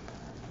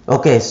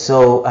 Okay,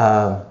 so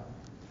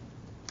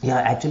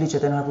actually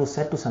Chaitanya Mahaprabhu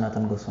said to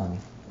Sanatana Goswami.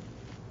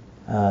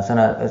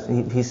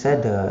 He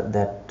said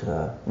that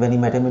when he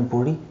met him in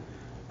Puri,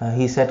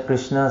 he said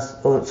Krishna's.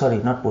 Oh, sorry,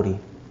 not Puri.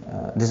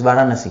 This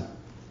Varanasi.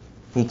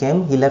 He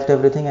came. He left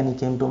everything and he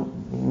came to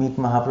meet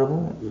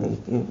Mahaprabhu.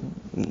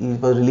 He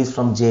was released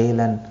from jail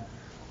and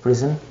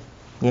prison.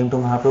 He came to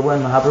Mahaprabhu,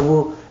 and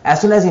Mahaprabhu,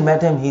 as soon as he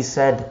met him, he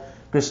said,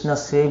 Krishna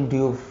saved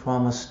you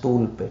from a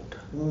stool pit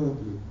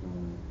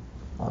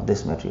of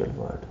this material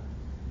world.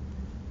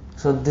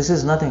 So this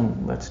is nothing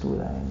but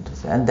stool, I mean to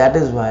say. And that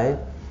is why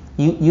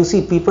you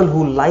see people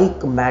who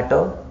like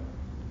matter,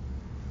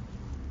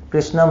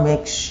 Krishna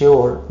makes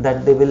sure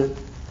that they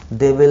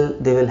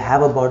will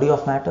have a body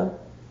of matter,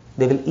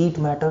 they will eat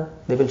matter,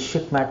 they will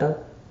shit matter,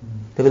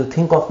 they will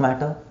think of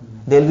matter,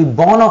 they will be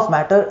born of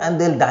matter, and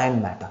they will die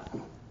in matter.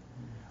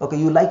 Okay,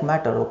 you like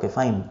matter, okay,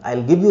 fine.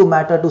 I'll give you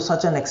matter to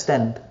such an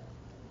extent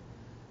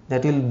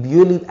that you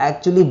will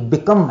actually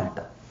become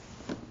matter.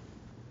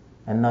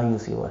 And now you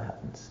see what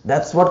happens.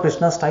 That's what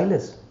Krishna's style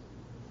is.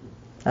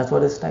 That's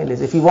what his style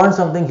is. If you want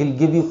something, he'll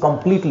give you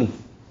completely.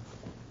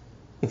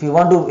 If you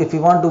want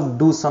to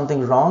do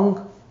something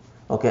wrong,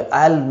 okay,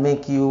 I'll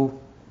make you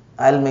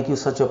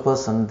such a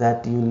person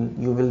that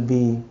you will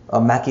be a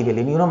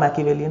Machiavellian. You know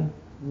Machiavellian?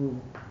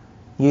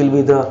 You'll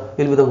be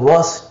the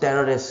worst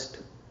terrorist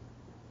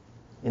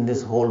in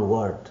this whole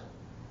world.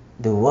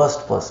 The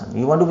worst person.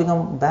 You want to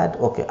become bad?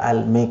 Okay,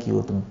 I'll make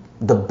you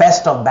the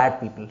best of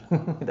bad people.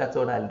 That's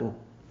what I'll do.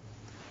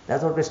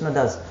 That's what Krishna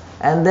does.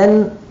 And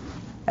then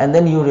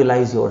you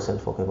realize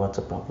yourself, okay, what's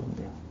the problem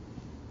there?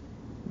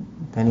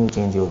 Then you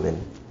change your will.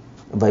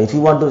 But if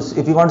you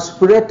want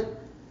spirit,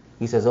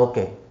 he says,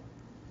 okay,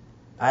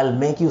 I'll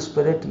make you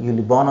spirit, you'll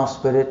be born of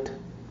spirit,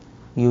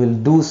 you will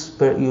do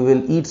spirit, you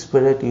will eat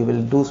spirit, you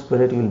will do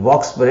spirit, you will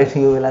walk spirit,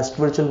 you will have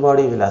spiritual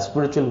body, you will have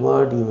spiritual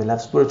word, you will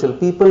have spiritual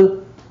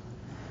people.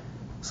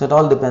 So it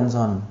all depends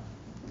on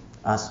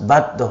us.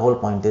 But the whole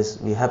point is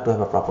we have to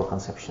have a proper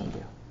conception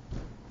there.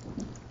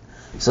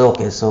 So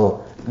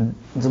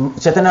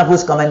Chaitanya Prabhu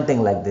is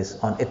commenting like this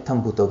on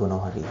Itham Bhuta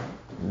Gunohari.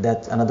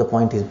 That's another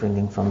point he's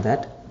bringing from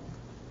that,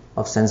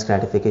 of sense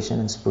gratification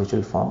in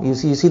spiritual form. You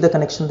see the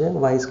connection there,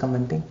 why he's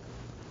commenting?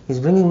 He's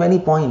bringing many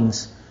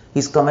points.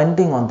 He's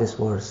commenting on this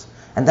verse.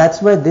 And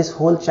that's why this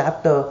whole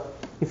chapter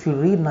if you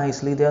read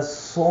nicely, there are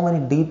so many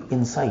deep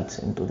insights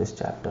into this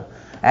chapter.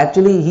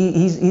 Actually,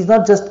 he's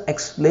not just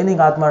explaining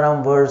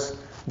Atmaram verse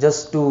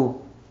just to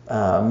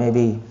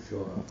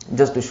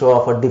just to show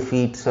off or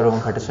defeat Sarvam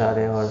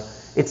Bhattacharya, or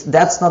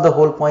that's not the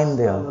whole point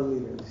there.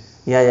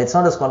 Yeah, it's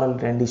not a scholarly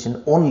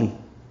rendition only.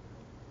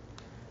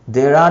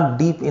 There are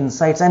deep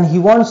insights, and he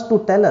wants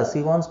to tell us,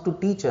 he wants to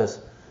teach us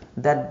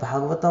that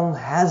Bhagavatam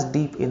has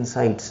deep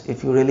insights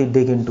if you really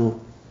dig into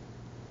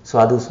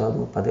Sadhu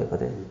Sadhu, Pade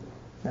Pade.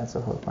 That's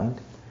the whole point.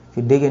 If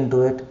you dig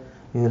into it,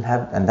 you will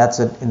have, and that's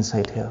an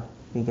insight here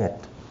we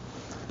get.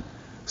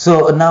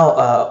 So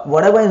now,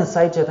 whatever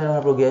insight Chaitanya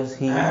Mahaprabhu gives,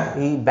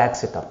 he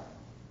backs it up.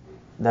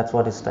 That's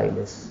what his style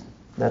is.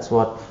 That's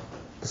what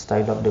the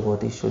style of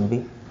devotee should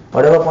be.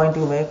 Whatever point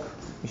you make,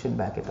 you should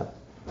back it up.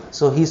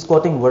 So he's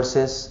quoting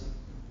verses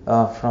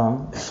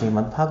from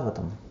Srimad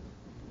Bhagavatam.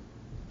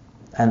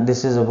 And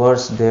this is a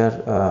verse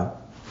there,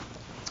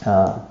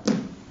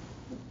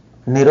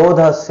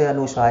 Nirodhasya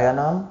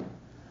anushayanam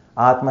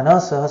atmana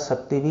sah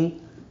saktivi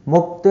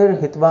muktir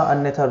hitva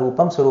annatha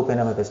rupam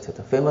sarupena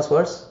vyavasthita. Famous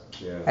verse,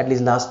 at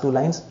least last 2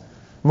 lines.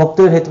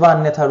 Muktir hitva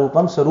annatha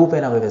rupam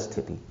sarupena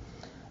vyavasthiti.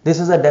 This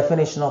is a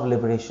definition of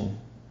liberation.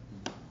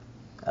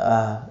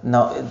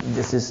 Now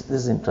this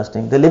is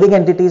interesting. The living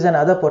entities and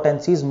other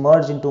potencies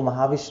merge into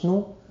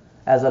Mahavishnu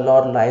as the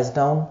Lord lies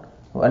down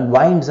and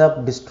winds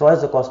up,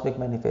 destroys the cosmic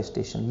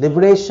manifestation.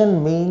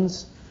 Liberation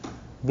means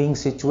being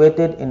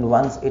situated in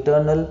one's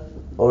eternal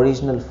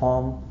original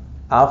form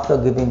after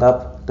giving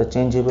up the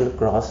changeable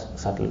gross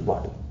subtle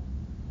body.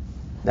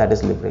 That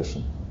is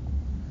liberation.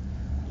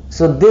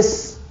 So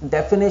this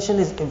definition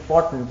is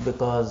important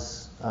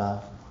because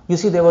you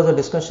see, there was a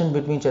discussion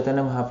between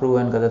Chaitanya Mahaprabhu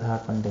and Gadadhar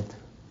Pandit.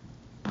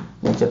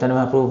 When Chaitanya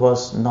Mahaprabhu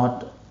was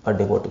not a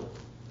devotee.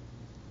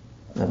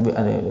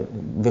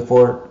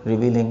 Before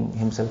revealing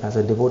himself as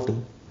a devotee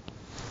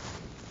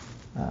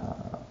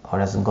or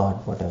as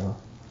God, whatever,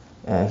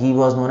 he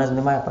was known as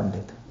Nimaya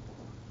Pandit,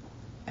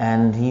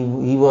 and he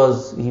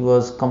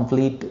was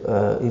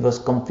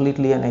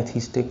completely an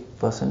atheistic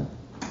person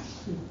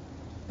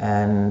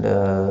and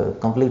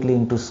completely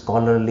into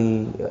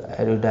scholarly,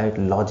 erudite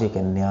logic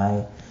and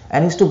nyaya,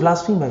 and used to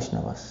blaspheme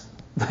Vaishnavas.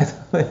 By the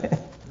way,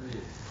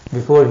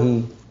 before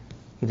he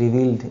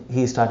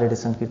started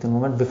his Sankirtan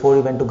movement, before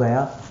he went to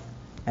Gaya.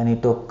 And he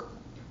took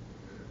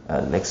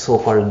like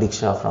so-called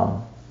Diksha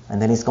from, and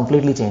then he's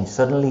completely changed.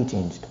 Suddenly he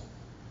changed.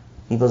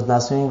 He was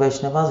blaspheming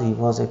Vaishnavas, he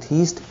was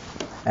atheist,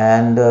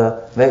 and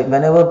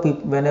whenever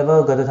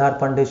Gadadhar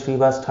Pandit,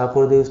 Srivas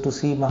Thakur, they used to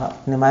see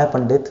Nimaya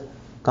Pandit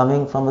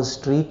coming from a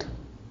street,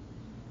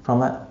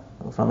 from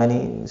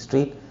any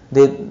street,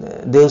 they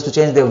used to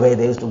change their way.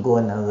 They used to go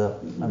another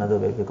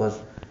way, because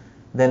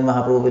then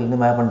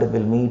Nimaya Pandit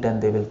will meet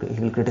and he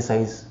will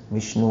criticize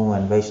Vishnu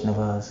and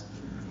Vaishnavas.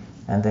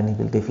 And then he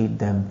will defeat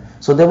them.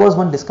 So there was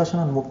one discussion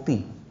on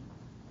Mukti,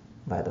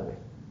 by the way,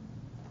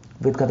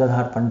 with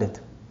Gadadhar Pandit.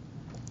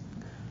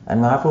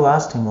 And Mahaprabhu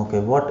asked him, okay,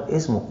 what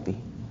is Mukti?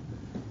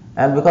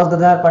 And because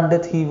Gadadhar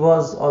Pandit, he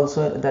was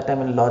also at that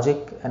time in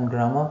logic and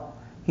grammar,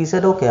 he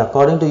said, okay,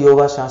 according to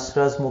Yoga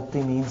Shastras,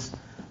 Mukti means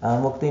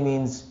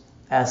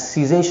a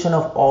cessation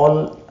of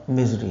all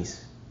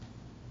miseries.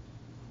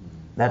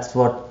 That's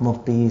what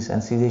Mukti is,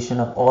 and cessation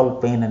of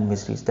all pain and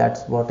miseries.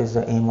 That's what is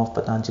the aim of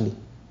Patanjali.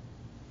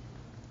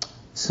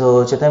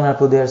 So Chaitanya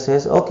Mahaprabhu there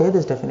says, okay,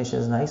 this definition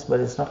is nice, but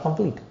it's not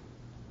complete.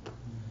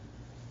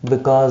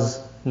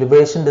 Because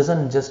liberation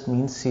doesn't just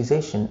mean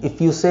cessation.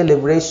 If you say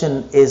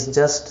liberation is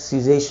just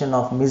cessation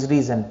of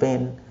miseries and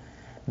pain,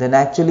 then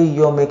actually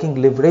you're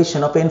making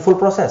liberation a painful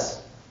process.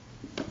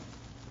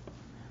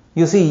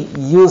 You see,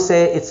 you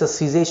say it's a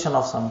cessation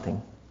of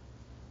something.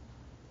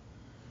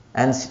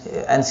 And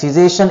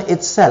cessation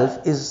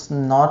itself is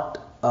not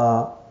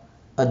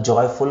a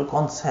joyful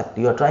concept.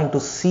 You are trying to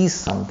cease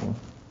something.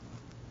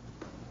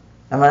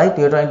 Am I right?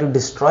 You are trying to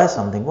destroy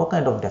something. What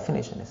kind of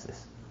definition is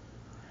this?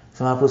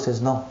 So Mahaprabhu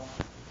says, no.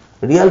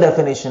 Real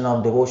definition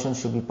of devotion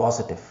should be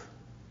positive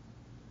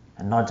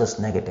and not just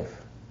negative.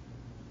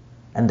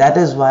 And that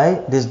is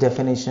why this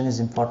definition is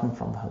important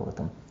from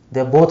Bhagavatam. They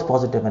are both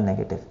positive and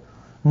negative.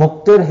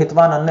 Muktir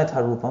hitvan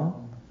annatha rupam.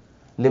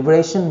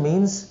 Liberation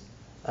means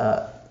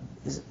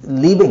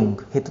leaving.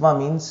 Hitva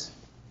means,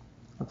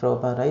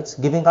 Prabhupada writes,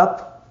 giving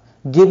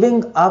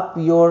up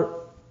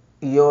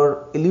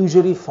your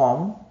illusory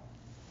form,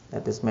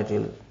 that is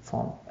material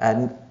form,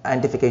 and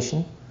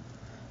identification,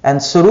 and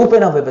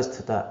sarupena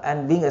vyavasthita,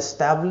 and being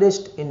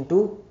established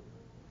into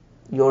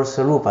your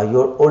sarupa,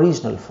 your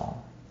original form,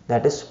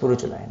 that is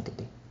spiritual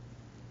identity.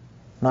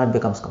 Now it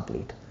becomes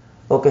complete.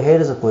 Okay, here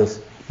is a quiz.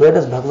 Where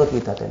does Bhagavad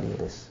Gita tell you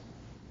this?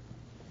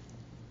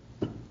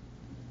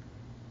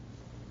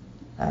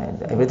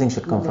 And everything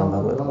should come from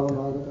Bhagavad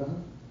Gita.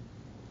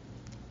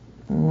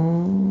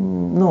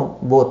 No,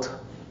 both.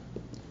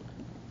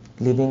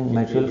 Leaving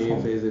material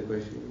form.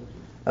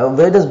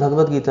 Where does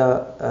Bhagavad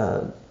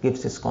Gita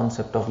gives this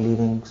concept of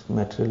leaving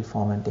material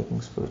form and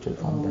taking spiritual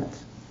form?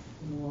 That's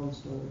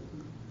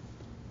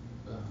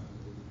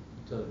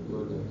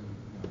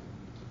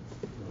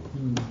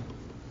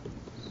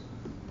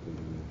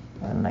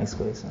Nice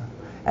question.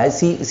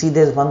 See,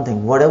 there's one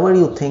thing. Whatever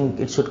you think,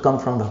 it should come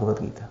from Bhagavad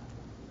Gita.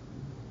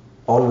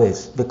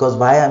 Always. Because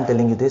why I'm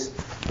telling you this?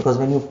 Because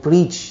when you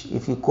preach,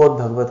 if you quote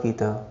Bhagavad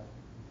Gita,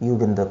 you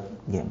win the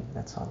game.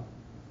 That's all.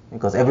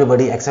 Because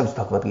everybody accepts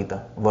Bhagavad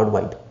Gita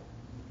worldwide.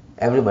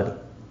 Everybody.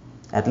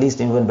 At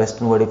least in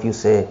Western world, if you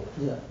say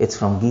it's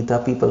from Gita,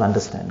 people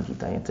understand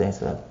Gita.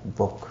 It's a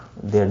book.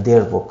 They're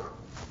their book.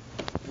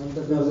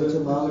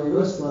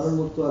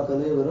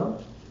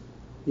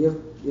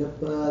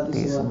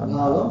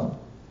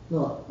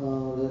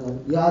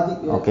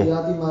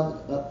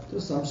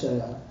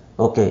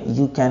 Okay,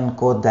 you can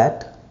quote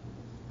that.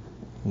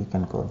 There's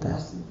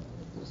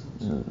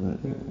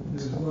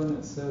one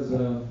that says,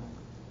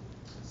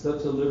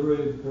 such a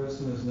liberated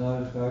person is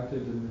not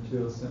attracted to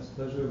material sense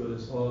pleasure, but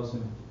is always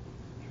in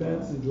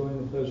trance, enjoying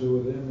the pleasure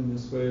within. In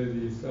this way,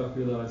 the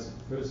self-realized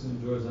person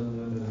enjoys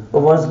unlimited.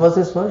 What's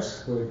this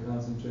verse? So he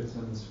concentrates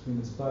on the supreme.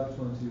 It's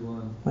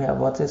 521. Yeah,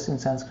 what's this in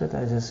Sanskrit?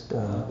 I just.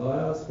 Okay.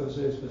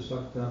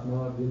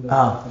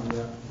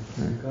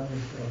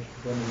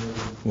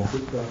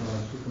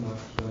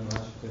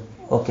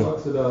 It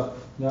talks about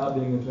not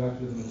being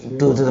attracted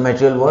to the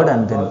material world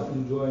and then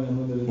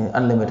enjoying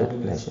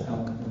unlimited pleasure.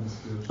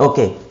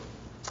 Okay,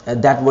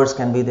 that verse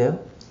can be there.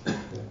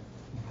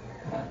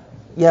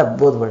 Yeah,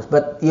 both verses.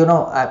 But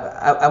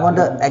I want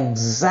an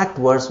exact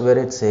verse where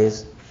it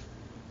says,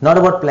 not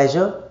about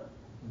pleasure,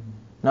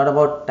 not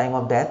about time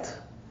of death.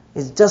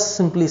 It just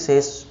simply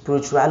says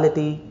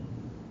spirituality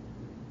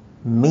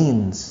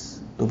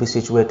means to be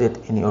situated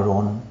in your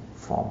own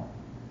form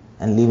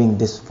and leaving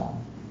this form.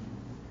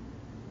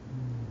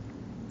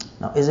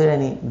 Now, is there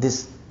any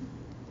this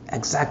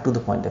exact to the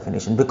point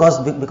definition? Because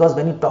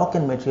when you talk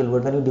in material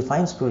world, when you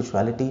define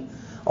spirituality,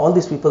 all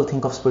these people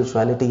think of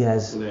spirituality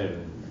as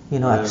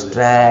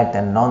abstract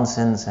and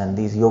nonsense and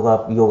these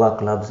yoga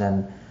clubs,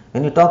 and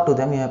when you talk to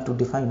them, you have to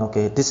define,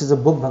 okay, this is a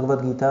book,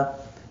 Bhagavad Gita,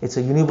 it's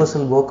a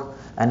universal book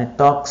and it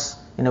talks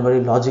in a very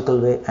logical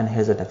way, and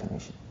here's a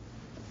definition.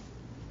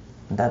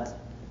 And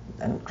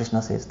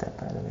Krishna says that,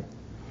 by the way.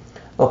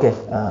 Okay,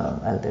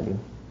 I'll tell you.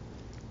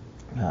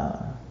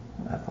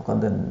 I forgot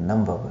the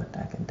number, but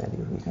I can tell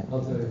you.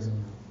 I'll tell you.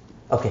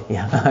 Okay,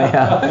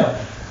 yeah.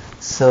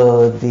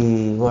 So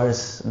the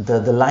verse,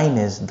 the line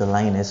is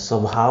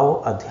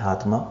Swabhav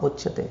Adhyatma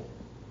Uchyate.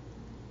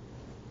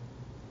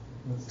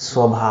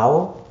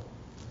 Swabhav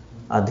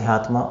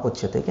Adhyatma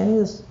Uchyate. Can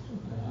you just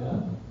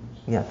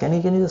can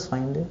you just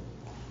find it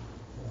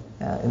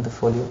in the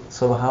folio?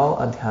 Swabhav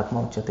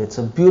Adhyatma Uchyate. It's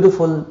a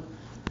beautiful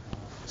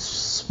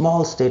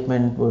small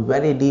statement,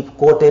 very deep,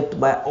 quoted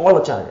by all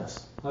acharyas.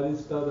 How do you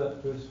spell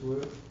that first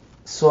word?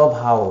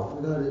 Swabhav.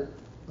 I got it.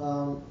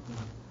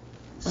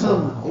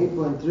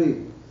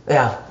 8.3.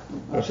 Yeah.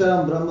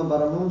 Aksharam Brahma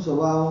Paramam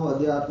Swabhavam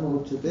Adhyatma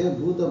Uchyate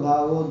Bhuta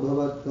Bhavo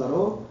Bhavat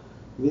Karo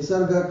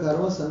Visarga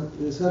Karma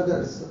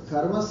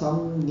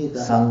Samgita.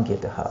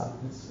 Samgita.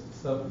 It's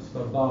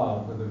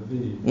Swabhav with a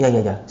V. Yeah.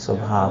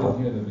 Swabhava.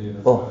 I didn't hear the V.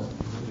 That's Oh, why.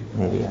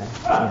 maybe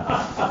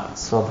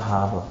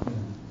Swabhava.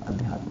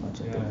 Adhyatma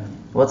Uchyate.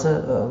 What's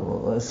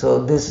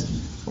so this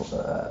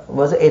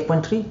was it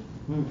 8.3?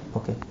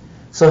 Okay.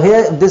 So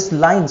here this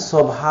line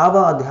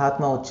Swabhava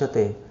Adhyatma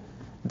Uchyate,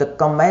 the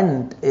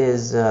comment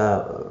is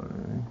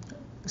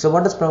so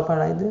what does Prabhupada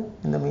write there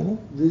in the meaning?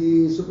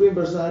 The Supreme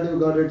Personality of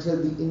Godhead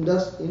said the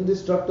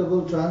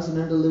indestructible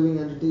transcendental living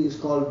entity is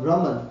called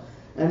Brahman,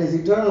 and his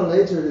eternal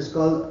nature is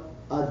called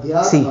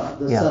Adhyatma,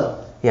 the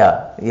self.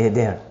 Yeah,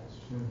 there.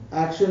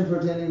 Action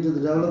pertaining to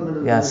the development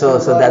of the so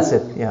that's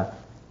it. Yeah.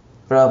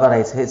 Prabhupada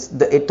writes,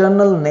 the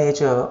eternal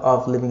nature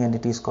of living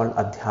entity is called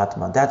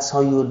Adhyatma. That's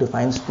how you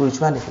define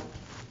spirituality.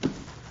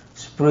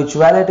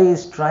 Spirituality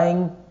is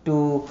trying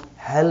to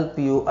help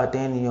you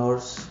attain your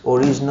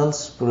original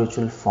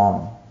spiritual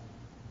form.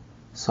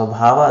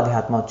 Swabhava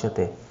Adhyatma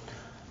Uchyate.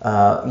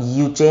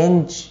 You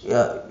change,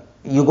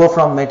 you go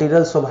from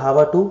material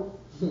Swabhava to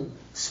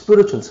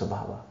spiritual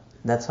Swabhava.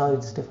 That's how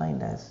it's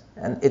defined as.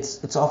 And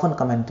it's often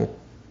commented,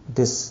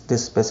 this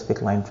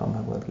specific line from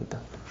Bhagavad Gita.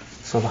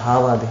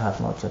 Swabhava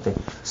Adhyatma Uchyate.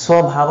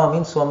 Swabhava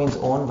means, Swa means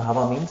own,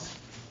 Bhava means,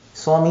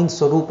 Swa means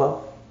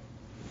Swarupa,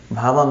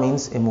 Bhava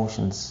means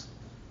emotions.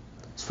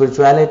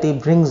 Spirituality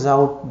brings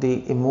out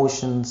the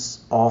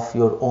emotions of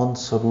your own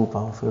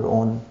Swarupa, of your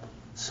own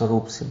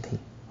Swarup Siddhi,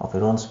 of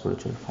your own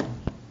spiritual form.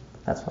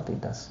 That's what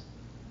it does.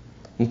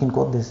 You can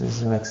quote this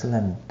as an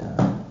excellent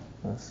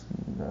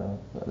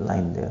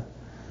line there.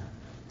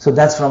 So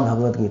that's from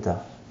Bhagavad Gita.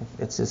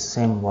 It's the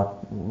same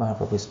what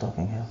Mahaprabhu is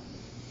talking here.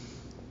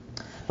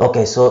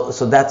 Okay, so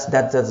that's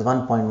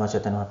one point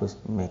Chaitanya Mahaprabhu is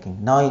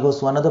making. Now he goes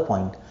to another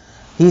point.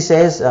 He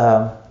says,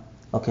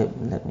 okay,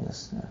 let me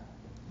just.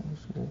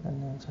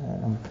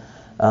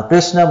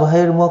 Krishna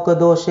Bhairmukh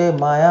Doshe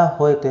Maya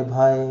Hoite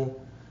Bhai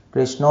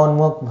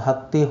Krishnonmukh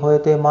Bhakti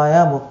Hoite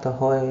Maya Mukta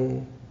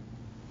Hoy.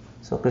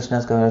 So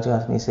Krishna's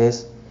Kaviraj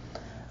says,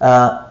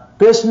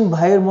 Krishna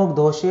Bhairmukh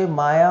Doshe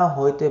Maya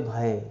Hoite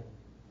Bhai.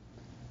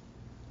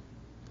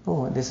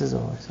 Oh, this is a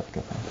verse.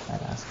 Okay, fine.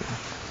 I'll ask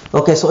you.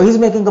 Okay, so he's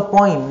making a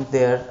point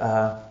there.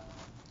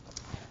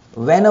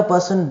 when a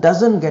person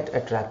doesn't get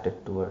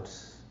attracted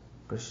towards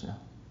Krishna,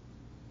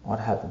 what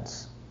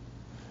happens?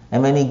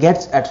 And when he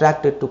gets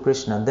attracted to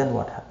Krishna, then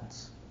what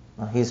happens?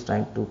 Now he is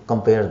trying to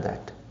compare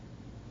that.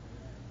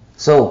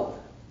 So,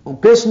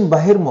 Krishna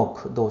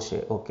Bahirmukh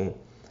doshe, okay.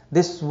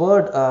 This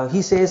word,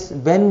 he says,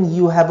 when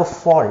you have a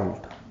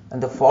fault,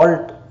 and the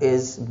fault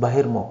is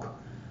Bahirmukh.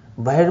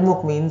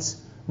 Bahirmukh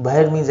means,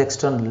 Bahir means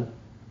external,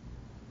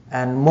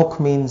 and Mukh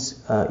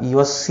means you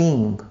are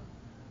seeing,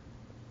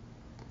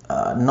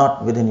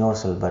 not within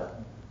yourself,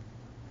 but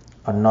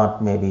or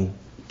not maybe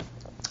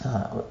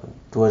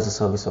towards the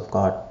service of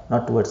God,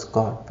 not towards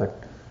God,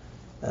 but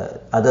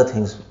other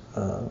things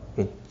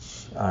which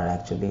are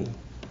actually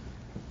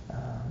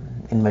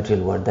in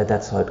material world.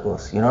 That's how it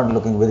goes. You're not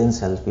looking within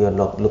self, you are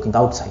looking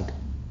outside.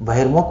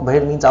 Bahirmukh,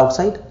 Bahir means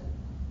outside.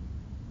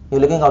 You're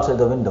looking outside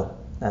the window.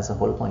 That's the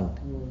whole point.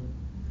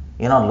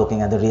 You're not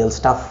looking at the real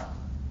stuff.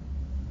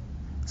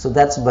 So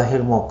that's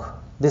Bahirmukh.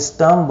 This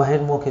term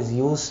Bahirmukh is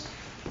used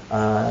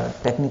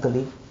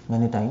technically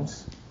many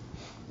times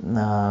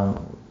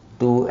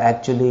to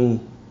actually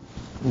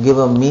give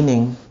a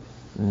meaning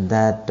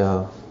that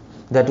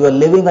that you are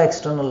living an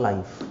external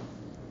life,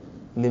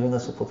 living a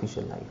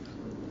superficial life.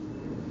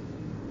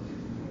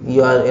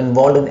 You are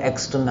involved in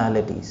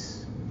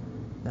externalities.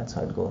 That's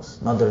how it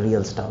goes, not the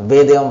real stuff.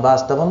 Vedayam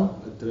vastavam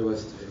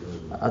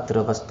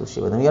atra vastu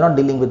shivadam. You are not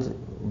dealing with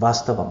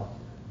vastavam.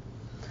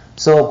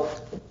 So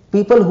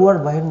people who are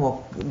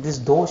Bahirmukh, this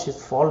dosh,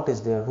 is fault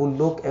is there, who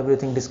look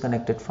everything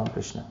disconnected from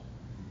Krishna.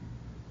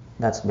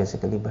 That's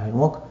basically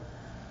Bahirmukh.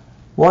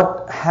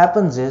 What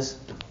happens is,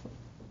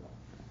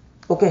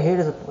 okay,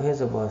 here's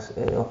a verse.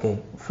 Okay,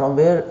 from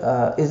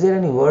where is there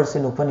any verse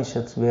in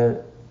Upanishads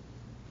where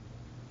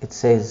it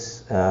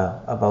says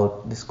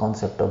about this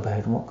concept of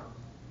Bahirmukh?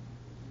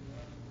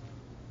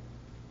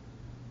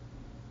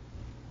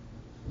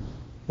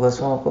 Verse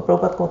from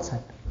Prabhupada quotes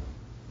that.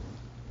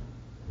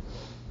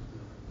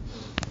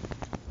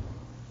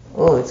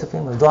 Oh, it's a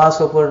famous.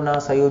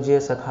 Dvasopurna sayujya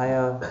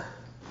sakhaya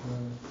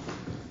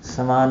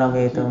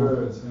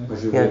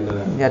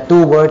samanametam. Yeah,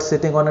 two birds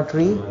sitting on a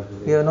tree.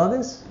 You know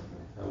this?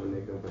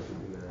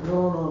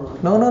 No.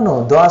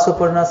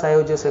 Dvasopurna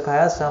sayujya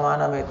sakhaya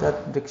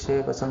samanametat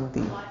drikshe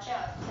vasanti.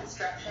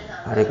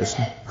 Hare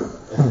Krishna.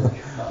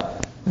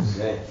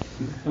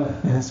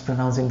 Yes,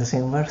 pronouncing the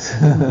same verse.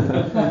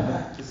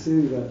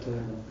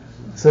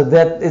 So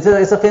that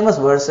it's a famous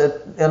verse.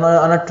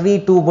 On a tree,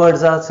 two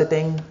birds are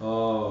sitting,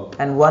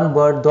 and one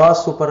bird, Dwa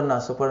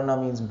Suparna. Suparna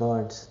means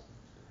birds,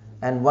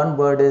 and one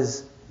bird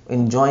is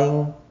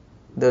enjoying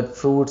the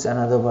fruits, and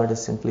another bird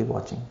is simply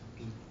watching.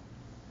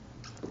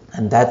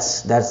 And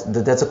that's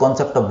a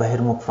concept of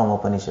Bahirmukh from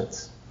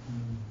Upanishads.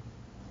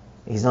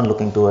 He's not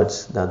looking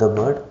towards the other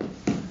bird.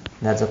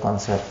 That's a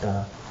concept.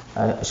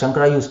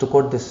 Shankara used to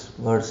quote this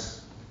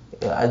verse.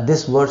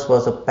 This verse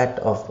was a pet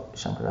of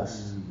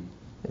Shankara's.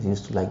 He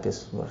used to like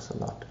this verse a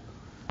lot.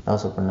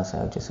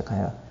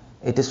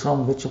 It is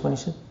from which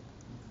Upanishad?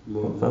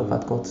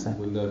 Prabhupada quotes that.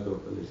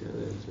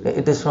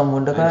 It is from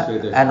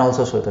Mundaka and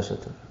also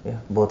Shvetashatra. Yeah,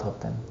 both of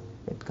them.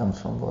 It comes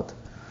from both.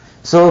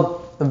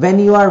 So when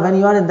you are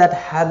in that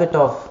habit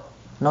of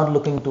not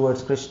looking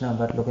towards Krishna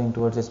but looking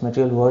towards this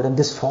material world, and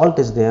this fault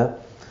is there,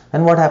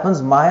 and what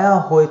happens? Maya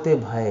hoite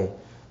bhai.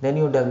 Then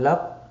you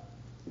develop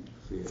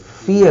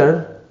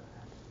fear.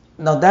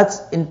 Now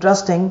that's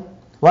interesting.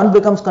 One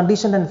becomes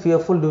conditioned and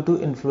fearful due to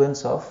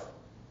influence of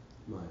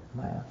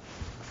Maya.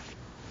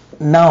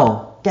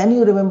 Now, can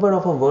you remember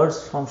of a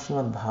verse from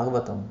Srimad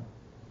Bhagavatam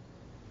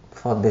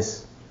for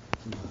this?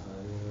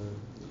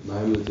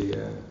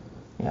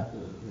 Yeah.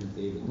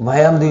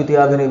 Bhayam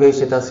dvitiya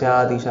viniveshita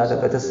syat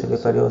ishadapatasya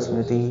viparyo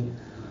smriti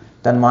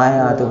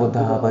tanmayati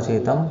buddha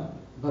pachetam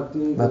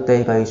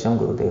bhakti kaisham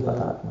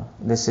gurudevatatma.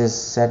 This is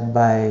said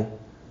by,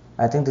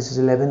 I think this is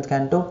 11th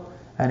canto,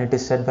 and it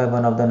is said by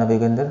one of the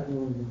Navigandar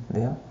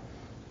there.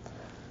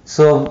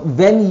 So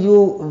when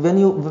you're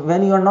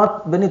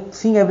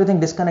seeing everything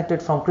disconnected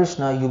from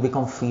Krishna, you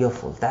become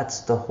fearful.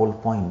 That's the whole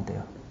point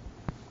there.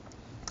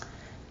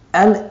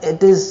 And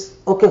it is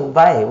okay.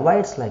 Why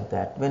it's like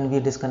that? When we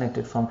are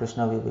disconnected from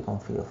Krishna, we become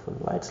fearful.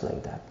 Why it's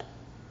like that?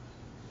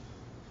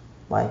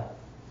 Why?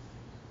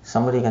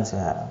 Somebody can say,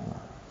 I don't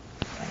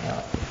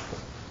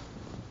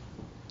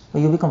know.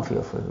 You become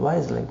fearful. Why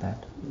is it like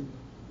that?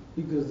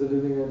 Because the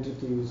living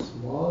entity is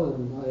small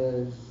and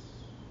Maya is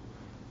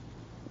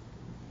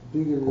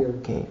big and we have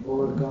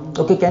overcome.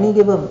 Okay, can you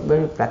give a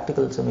very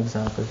practical some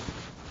example?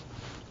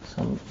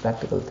 Some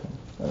practical thing.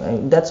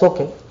 That's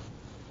okay.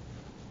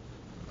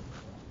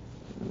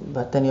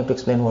 But then you have to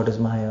explain what is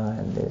Maya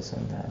and this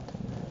and that.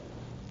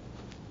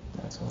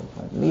 That's the whole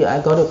point. Yeah,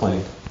 I got a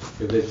point.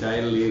 If the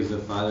child leaves, the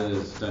father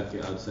is stuck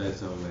outside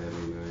somewhere.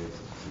 It's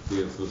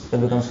fearful.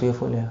 It becomes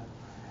fearful, yeah.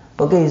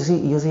 Okay,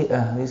 you see,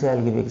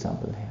 I'll give you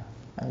example here.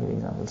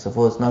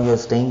 Suppose now you are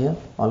staying here,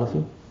 all of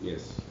you.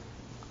 Yes.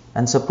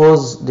 And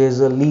suppose there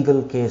is a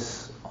legal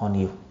case on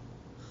you,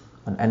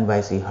 on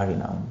NYC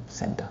Harinam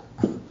Center,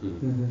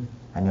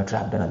 and you're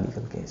trapped in a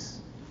legal case.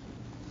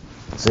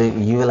 So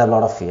you will have a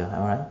lot of fear,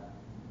 am I right?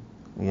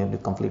 You'll be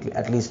completely,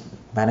 at least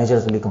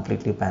managers will be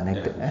completely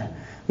panicked.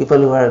 People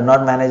who are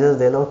not managers,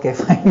 they'll okay,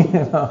 fine,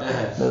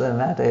 doesn't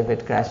matter if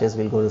it crashes,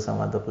 we'll go to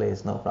some other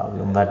place, no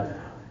problem. But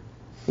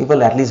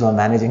people at least who are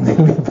managing,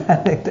 they'll be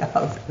panicked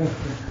out.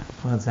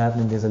 What's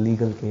happening? There's a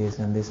legal case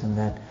and this and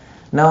that.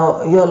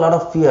 Now you have a lot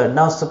of fear.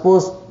 Now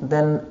suppose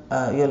then you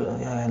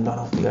have a lot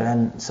of fear,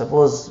 and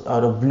suppose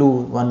out of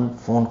blue one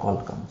phone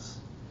call comes,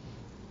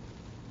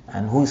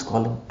 and who is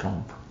calling?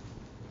 Trump.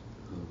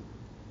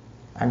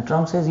 And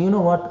Trump says, you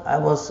know what? I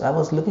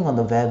was looking on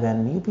the web,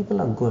 and you people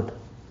are good,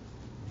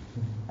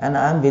 and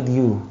I'm with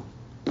you,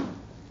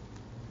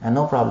 and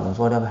no problems.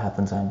 Whatever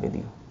happens, I'm with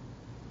you.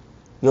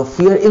 Your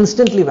fear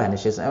instantly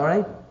vanishes. Am I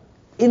right?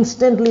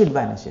 Instantly it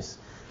vanishes.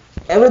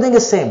 Everything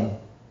is same.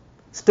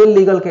 Still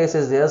legal case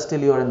is there, still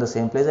you are in the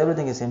same place,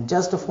 everything is same.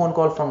 Just a phone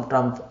call from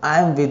Trump, I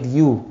am with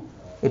you,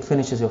 it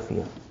finishes your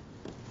fear.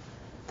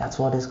 That's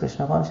what is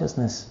Krishna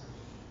consciousness.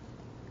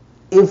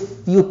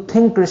 If you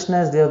think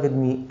Krishna is there with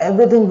me,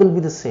 everything will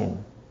be the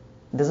same.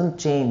 It doesn't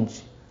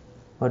change,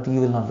 but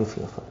you will not be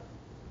fearful.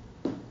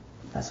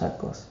 That's how it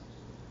goes.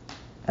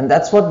 And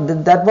that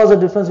was the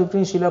difference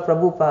between Srila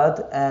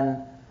Prabhupada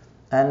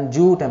and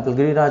Jew temple,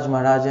 Giriraj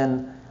Maharaj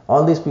and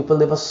all these people.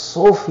 They were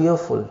so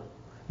fearful.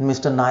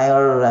 Mr.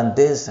 Nair and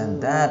this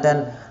and that,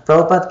 and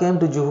Prabhupada came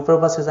to Juhu.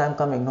 Prabhupada says, I'm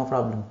coming, no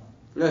problem.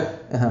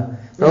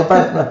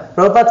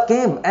 Prabhupada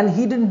came and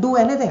he didn't do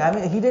anything.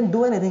 He didn't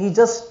do anything. He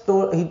just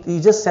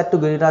said to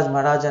Giriraj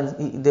Maharaj, and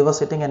they were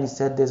sitting, and he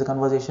said, there's a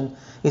conversation.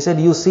 He said,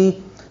 you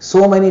see,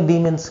 so many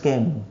demons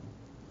came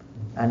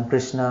and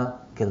Krishna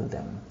killed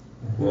them.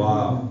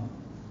 Wow.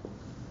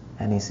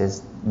 And he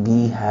says,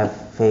 we have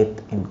faith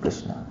in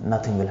Krishna.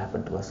 Nothing will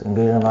happen to us. And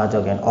Giriraj Maharaj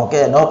again,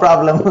 okay, no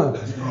problem.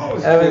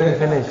 Everything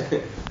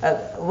finished.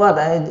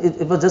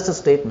 It was just a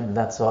statement.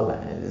 That's all.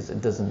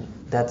 It doesn't.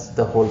 That's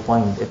the whole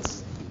point.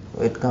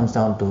 It comes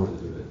down to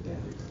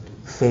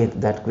faith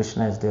that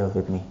Krishna is there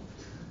with me,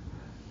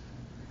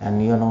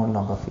 and you are no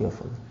longer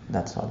fearful.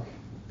 That's all.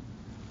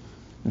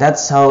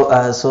 That's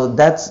how. So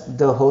that's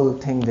the whole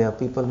thing. There are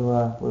people who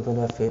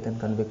have faith and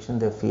conviction.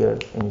 Their fear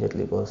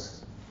immediately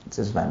goes. It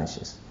just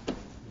vanishes.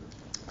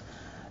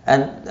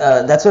 And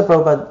that's why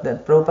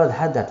Prabhupada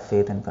had that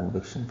faith and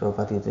conviction.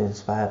 Prabhupada used to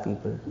inspire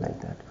people like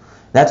that.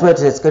 That's why it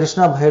says,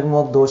 Krishna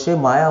bhairmok doshe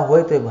maya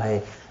hoite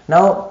bhai.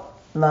 Now,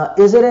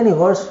 is there any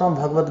verse from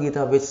Bhagavad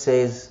Gita which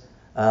says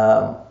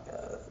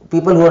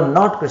people who are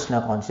not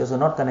Krishna conscious, who are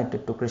not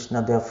connected to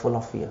Krishna, they are full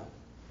of fear?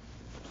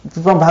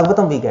 From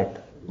Bhagavatam we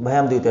get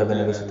bhayam dvitya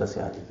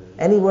vinavishitasyat.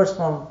 Any verse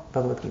from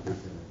Bhagavad Gita?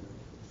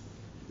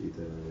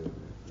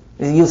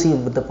 You see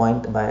the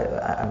point.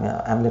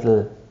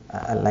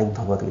 I like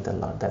Bhagavad Gita a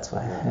lot. That's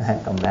why I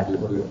come back to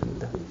Bhagavad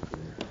Gita.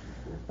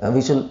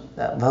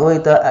 Bhagavad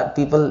Gita,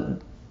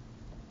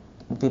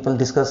 people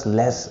discuss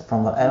less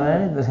from.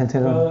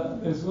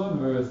 There's one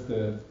verse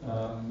that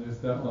there's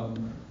that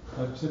one.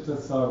 Chitta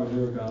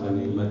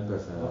Sarvayogani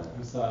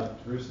Prasad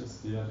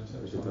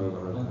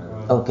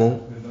Okay.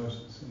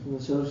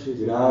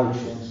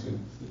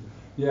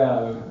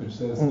 Yeah, which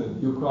says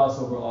that you cross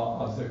over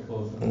all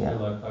obstacles and feel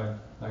like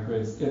by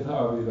grace. If,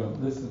 however, you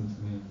don't listen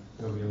to me,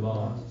 you'll be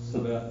lost. So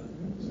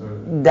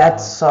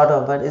that's sort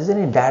of. But is there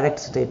any direct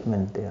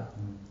statement there?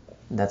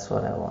 That's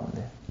what I want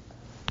there.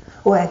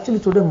 Oh, actually,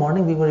 today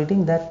morning we were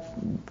reading that.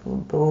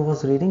 Prabhu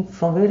was reading.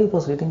 From where he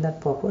was reading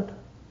that purport?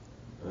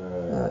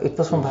 It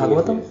was from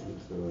Bhagavatam.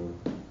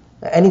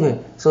 Anyway,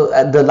 so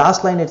at the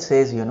last line it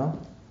says,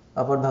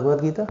 about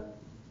Bhagavad Gita.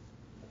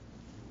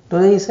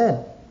 Today he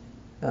said,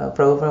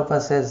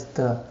 Prabhupada says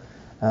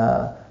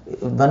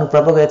one who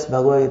propagates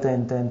Bhagavad Gita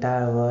in the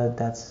entire world,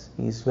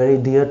 he's very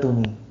dear to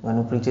me. One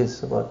who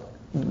preaches about.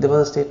 There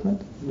was a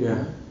statement.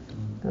 Yeah.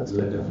 There was a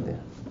statement there.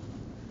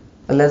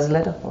 A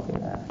letter. Okay,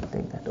 I'll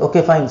take that.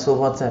 Okay, fine. So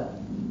what's that?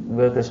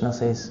 Where Krishna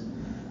says,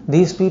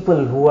 these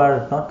people who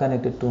are not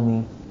connected to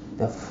me,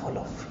 they're full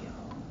of fear.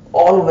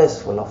 Always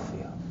full of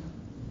fear.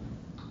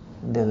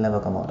 They'll never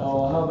come out of it.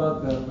 Oh, how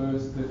about that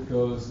verse that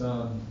goes,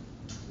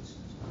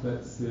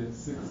 let's see,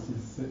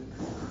 66.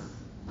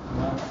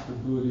 Nasti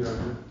buddhi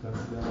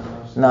arvitasya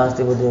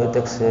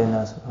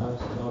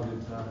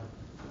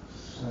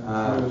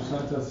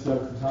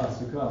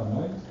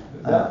right?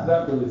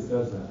 That really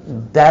says that.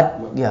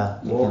 That, yeah.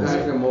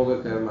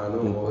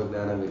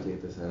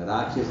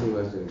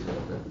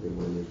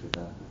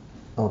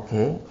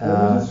 Okay.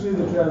 Just read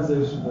the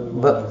translation of the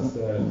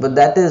one. But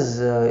that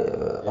is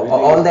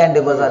all the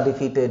endeavors are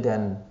defeated,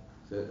 and.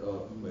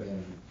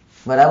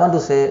 But I want to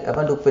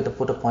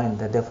put a point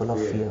that they're full of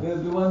fear.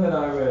 The one that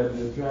I read,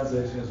 the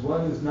translation is,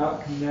 one who's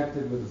not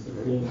connected with the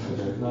Supreme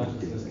Krishna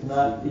Consciousness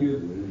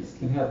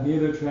can have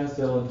neither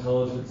transcendental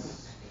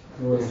intelligence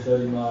nor a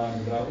steady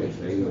mind, without which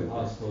there's no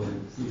possibility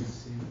of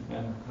peace.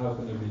 And how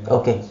can there be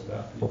happiness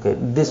without peace? Okay.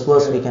 This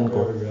verse we can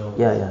quote.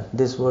 Yeah.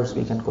 This verse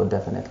we can quote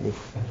definitely.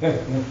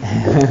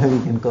 We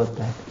can quote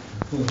that.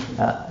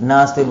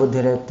 Nasti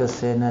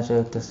buddhirektasya na cha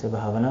yuktasya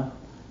bhavana.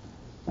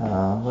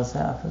 What's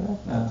that after that?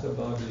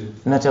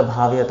 Na cha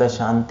bhavyata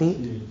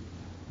shanti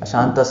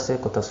ashantasya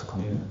kuta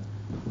sukham.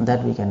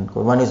 That we can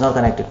quote. One is not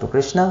connected to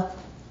Krishna,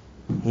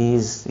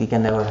 He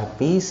can never have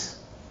peace.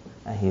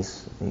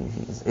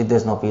 If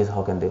there's no peace,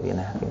 how can there be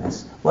any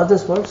happiness? What's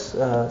this verse?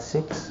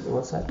 6.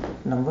 What's that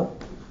number?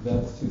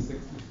 That's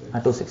 266.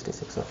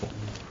 266. Okay.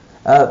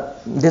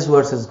 This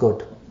verse is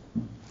good.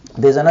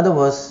 There's another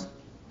verse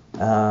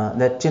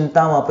that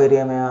Chintam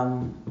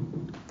apariyamayam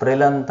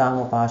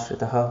pralantam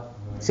upashritaha.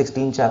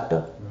 16th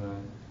chapter.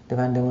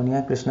 Divine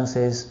Demonia. Krishna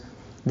says,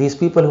 these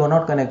people who are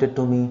not connected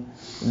to me,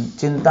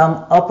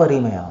 Chintam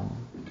aparimayam.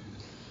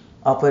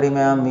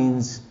 Aparimayam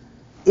means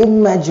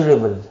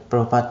immeasurable.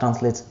 Prabhupada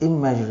translates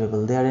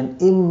immeasurable. They are in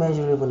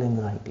immeasurable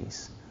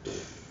anxieties.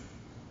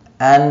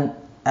 And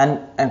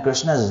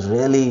Krishna is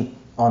really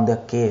on their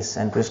case.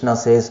 And Krishna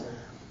says,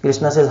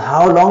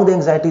 how long the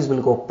anxieties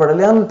will go?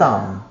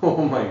 Pralyantam. Oh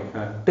my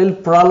God. Till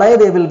pralay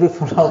they will be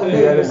full of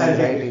fear and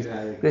anxieties.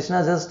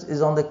 Krishna just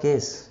is on the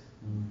case.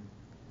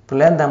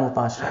 Pralantam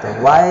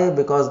upashrita. Why?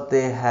 Because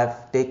they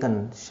have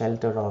taken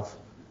shelter of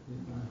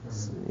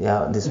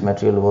this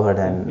material world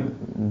and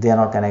they are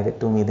not connected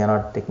to me, they are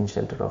not taking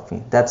shelter of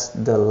me. That's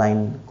the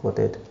line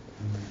quoted.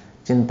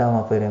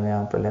 Chintam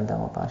aparimayam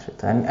pralantam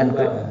upashrita. And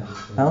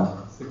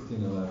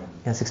 1611.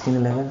 Yeah,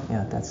 1611.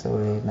 Yeah, that's a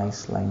very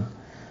nice line.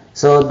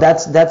 So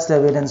that's the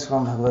evidence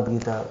from Bhagavad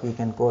Gita we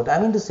can quote. I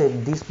mean to say,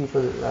 these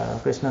people,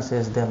 Krishna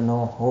says they have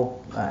no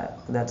hope.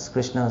 That's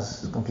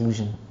Krishna's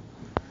conclusion.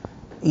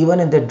 Even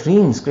in their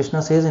dreams,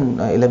 Krishna says in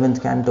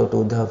 11th canto to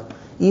Uddhav,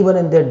 even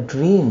in their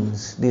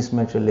dreams, these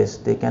materialists,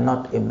 they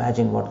cannot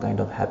imagine what kind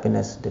of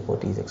happiness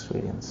devotees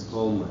experience.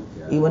 Oh my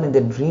God. Even in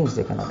their dreams,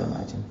 they cannot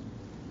imagine.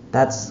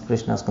 That's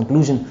Krishna's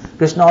conclusion.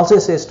 Krishna also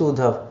says to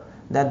Uddhav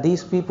that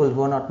these people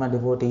who are not my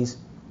devotees,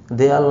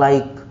 they are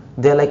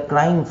like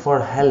crying for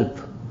help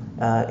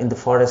in the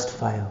forest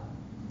fire.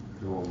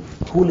 Oh.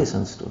 Who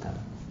listens to them?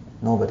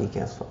 Nobody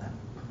cares for them.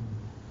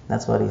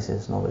 That's what he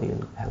says. Nobody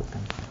will help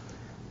them.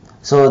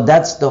 So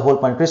that's the whole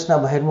point. Krishna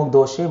bahirmukh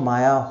doshe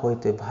maya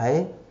hoite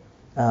bhai.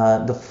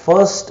 The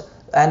first,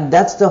 and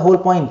that's the whole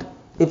point.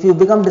 If you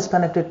become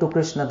disconnected to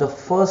Krishna, the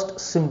first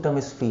symptom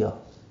is fear.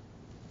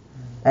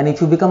 And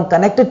if you become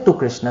connected to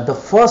Krishna, the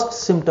first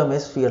symptom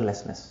is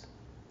fearlessness.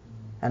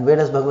 And where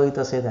does Bhagavad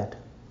Gita say that?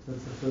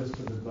 That's the first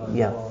of the divine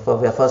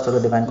qualities. First of the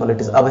divine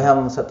qualities.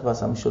 Abhyam sattva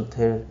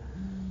samshuddhir.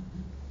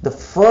 The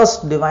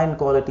first divine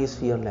quality is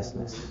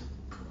fearlessness.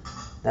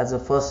 That's the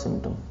first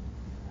symptom.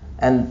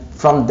 And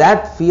from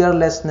that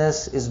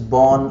fearlessness is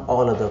born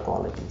all other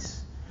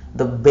qualities.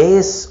 The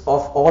base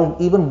of all,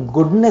 even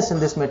goodness in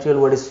this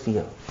material world is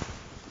fear.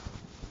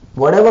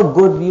 Whatever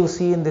good you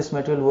see in this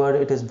material world,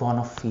 it is born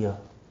of fear.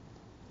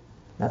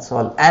 That's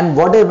all. And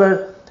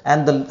whatever,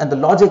 and the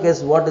logic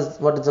is what is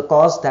the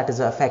cause, that is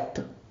the effect.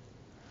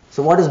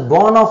 So what is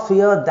born of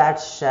fear, that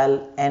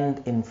shall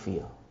end in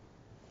fear.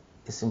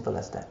 It's simple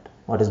as that.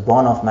 What is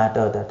born of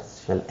matter, that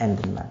shall end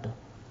in matter.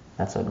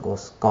 That's how it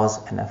goes, cause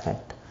and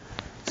effect.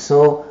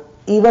 So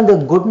even the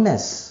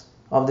goodness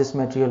of this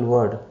material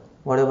world,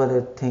 whatever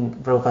they think,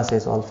 Prabhupada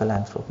says all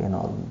philanthropy and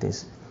all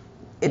this,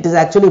 it is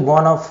actually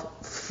born of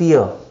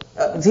fear.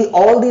 See,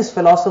 all these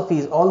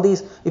philosophies,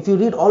 if you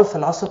read all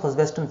philosophers,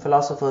 Western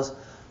philosophers,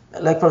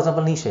 like for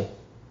example Nietzsche.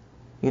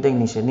 You take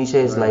Nietzsche. Nietzsche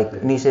is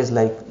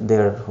like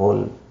their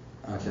whole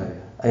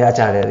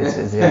Acharya.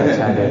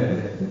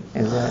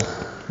 It's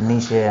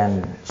Nietzsche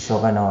and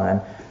Schopenhauer,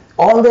 and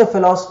all their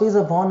philosophies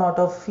are born out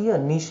of fear.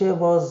 Nietzsche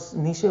was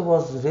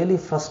really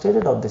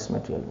frustrated of this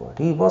material world.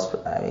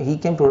 He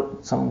came to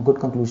some good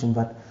conclusion,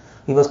 but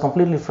he was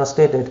completely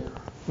frustrated.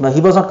 But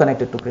he was not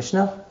connected to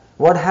Krishna.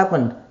 What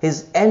happened?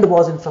 His end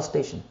was in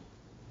frustration.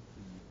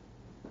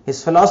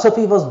 His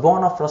philosophy was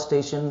born of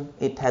frustration.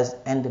 It has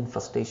end in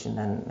frustration,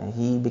 and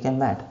he became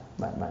mad.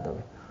 By the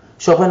way,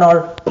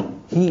 Schopenhauer,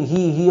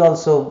 he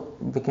also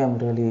became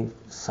really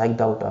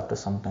psyched out after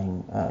some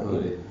time.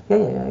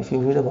 Yeah. If you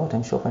read about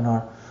him,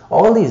 Schopenhauer,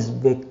 all these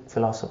big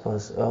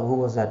philosophers. Who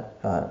was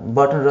that?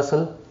 Bertrand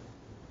Russell,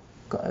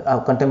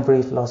 a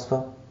contemporary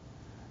philosopher.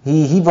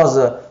 He was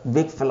a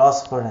big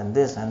philosopher and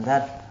this and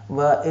that.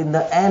 But in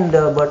the end,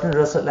 Bertrand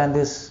Russell and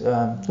this,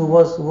 who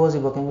was he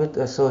working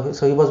with? So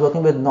he was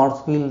working with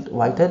Northfield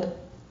Whitehead,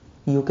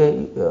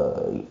 UK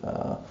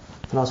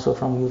philosopher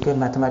from UK,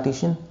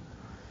 mathematician.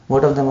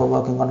 Both of them were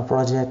working on a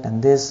project,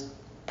 and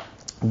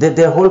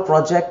their whole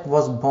project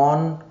was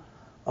born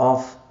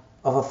of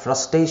a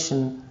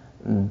frustration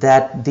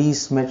that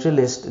these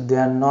materialists, they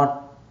are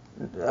not.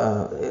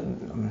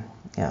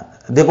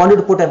 They wanted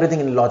to put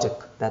everything in logic.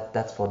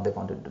 That's what they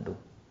wanted to do.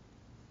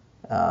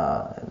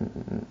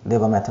 They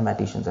were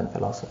mathematicians and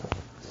philosophers.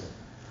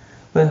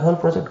 But the whole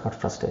project got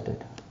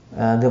frustrated.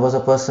 There was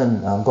a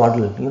person,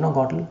 Gödel. You know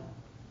Gödel?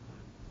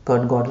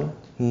 Kurt Gödel.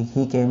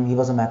 He came. He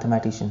was a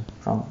mathematician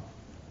from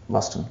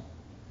Boston,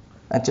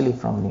 actually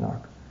from New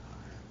York.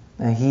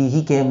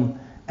 He came,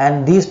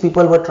 and these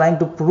people were trying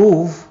to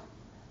prove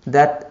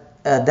that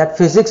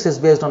physics is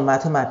based on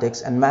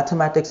mathematics, and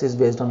mathematics is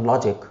based on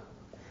logic,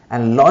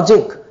 and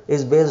logic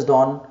is based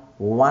on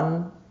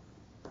one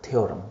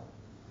theorem.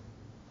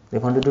 They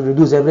wanted to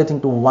reduce everything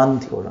to one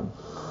theorem.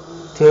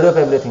 Theory of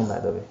everything, by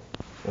the way.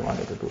 They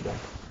wanted to do that.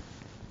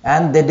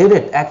 And they did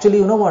it. Actually,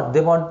 you know what?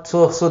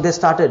 So they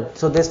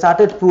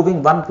started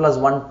proving 1 plus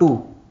 1,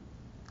 2.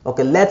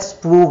 Okay, let's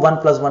prove 1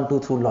 plus 1, 2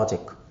 through logic.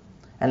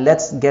 And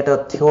let's get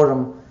a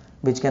theorem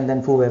which can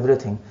then prove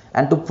everything.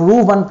 And to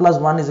prove 1 plus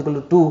 1 is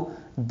equal to 2,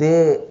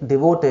 they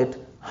devoted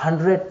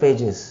 100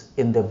 pages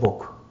in their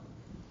book.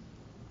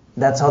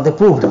 That's how they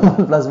proved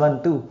 1 plus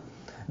 1, 2.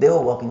 They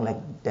were working like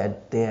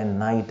that day and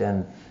night,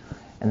 and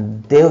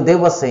they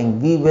were saying,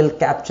 we will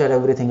capture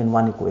everything in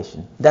one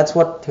equation. That's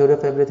what theory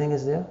of everything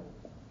is there.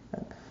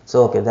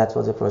 So, okay, that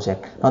was a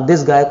project. Now,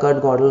 this guy,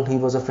 Kurt Gödel, he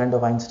was a friend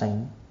of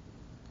Einstein.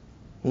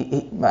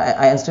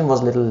 Einstein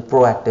was a little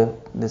proactive.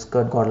 This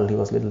Kurt Gödel, he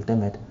was a little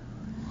timid.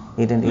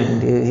 He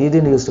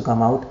didn't used to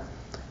come out.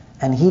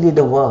 And he did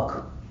a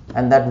work.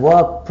 And that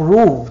work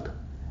proved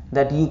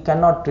that you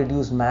cannot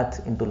reduce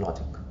math into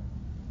logic.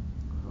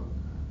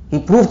 He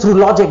proved through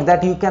logic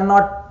that you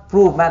cannot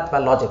prove math by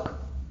logic.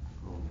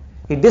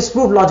 He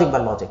disproved logic by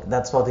logic.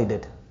 That's what he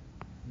did.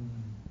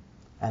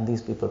 And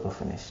these people were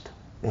finished.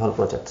 The whole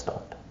project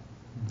stopped.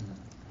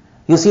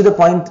 You see the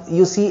point?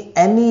 You see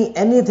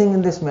anything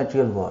in this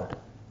material world,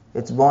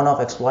 it's born of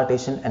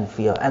exploitation and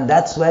fear. And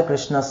that's why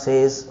Krishna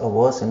says a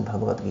verse in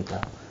Bhagavad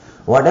Gita.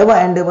 Whatever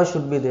endeavor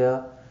should be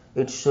there,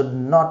 it should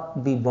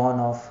not be born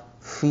of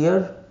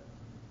fear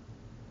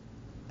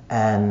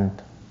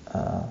and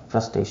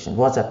frustration.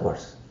 What's that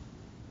verse?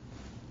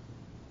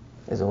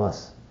 There's a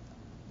verse.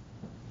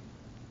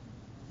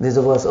 There's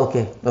a verse.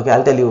 Okay,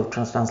 I'll tell you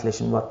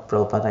translation what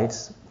Prabhupada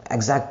writes.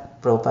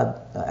 Exact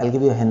Prabhupada, I'll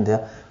give you a hint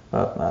there.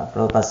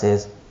 Prabhupada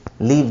says,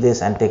 leave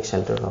this and take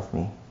shelter of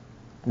me.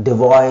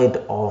 Devoid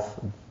of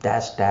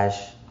dash,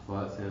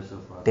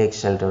 take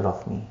shelter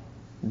of me.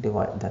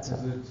 Devoid, that's it.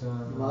 Is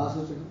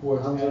it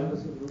Fourth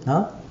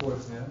Huh?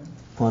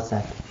 What's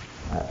that?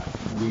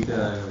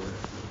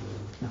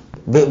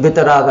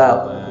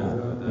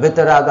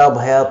 Vitaraga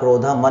bhaya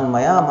krodha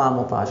manmaya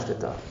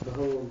mamupashrita.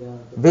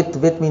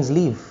 Vit means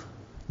leave.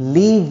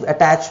 Leave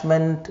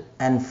attachment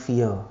and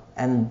fear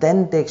and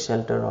then take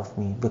shelter of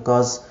me.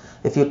 Because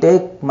if you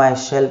take my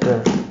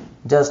shelter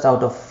just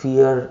out of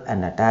fear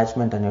and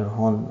attachment and your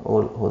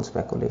whole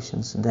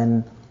speculations,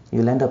 then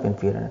you'll end up in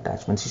fear and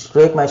attachment. You should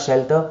take my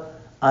shelter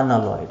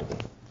unalloyed way.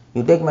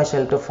 You take my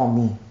shelter for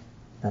me.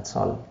 That's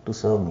all, to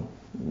serve me.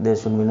 There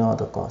should be no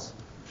other cause.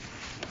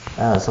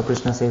 So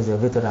Krishna says,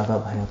 Vitaraga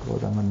bhaya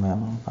krodha manmaya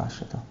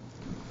mamupashrita.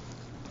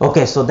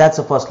 Okay, so that's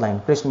the first line.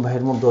 Krishna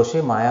bhayirmukh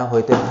doshe maya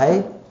hoite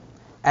bhai.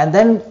 And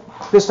then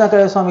Krishna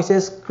Consciousness Swami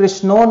says,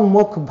 Krishnon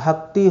mukh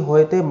bhakti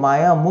hoite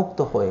maya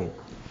mukta hoye.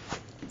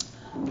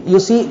 You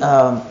see,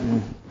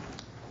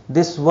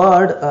 this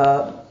word,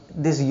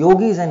 these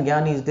yogis and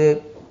jnanis,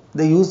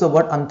 they use the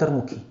word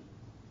antarmukhi.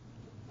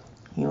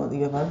 You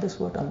have heard this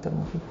word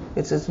antarmukhi?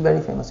 It's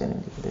very famous in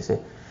India. They say,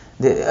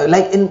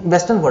 like in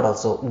Western world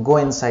also, go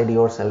inside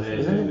yourself,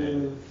 isn't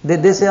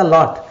it? They say a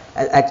lot.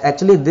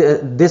 Actually,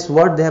 this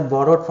word they have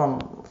borrowed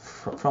from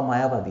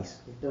Mayavadis.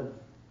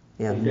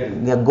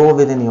 Yeah, go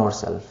within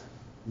yourself.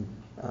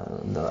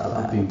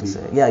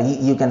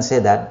 You can say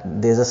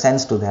that. There's a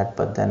sense to that,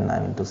 but then I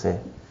mean to say,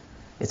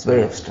 it's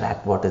very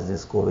abstract. What is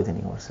this? Go within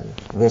yourself.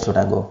 Where should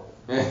I go?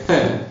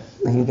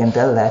 You can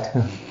tell that.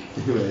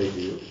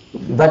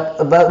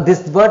 But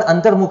this word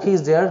antarmukhi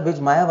is there, which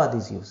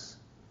Mayavadis use,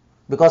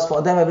 because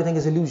for them everything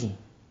is illusion.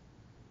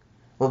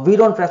 But we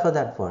don't prefer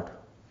that word.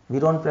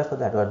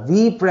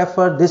 We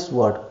prefer this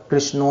word,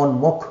 Krishnon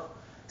mukh,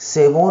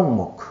 Sevon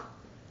mukh.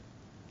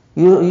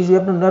 You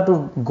have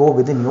to go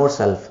within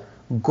yourself.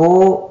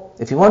 Go,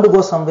 if you want to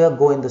go somewhere,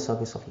 go in the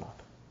service of Lord.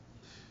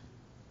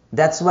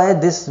 That's why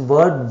this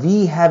word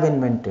we have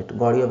invented,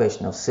 Gaudiya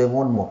Vaishnav,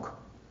 Sevon mukh.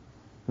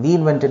 We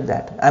invented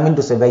that. I mean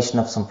to say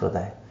Vaishnav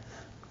Sampradaya.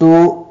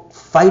 To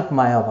fight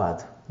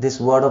Mayavad, this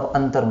word of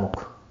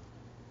antarmukh.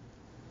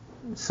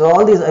 So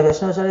all these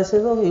Vaishnavacharyas say,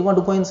 okay, you want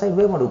to go inside?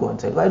 Where you want to go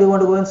inside? Why do you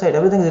want to go inside?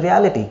 Everything is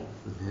reality.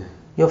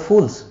 You're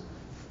fools.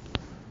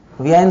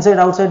 We are inside,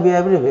 outside, we are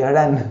everywhere,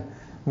 and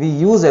we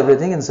use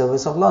everything in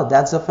service of Lord.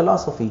 That's the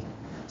philosophy.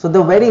 So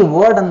the very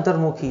word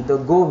antarmukhi, the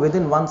go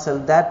within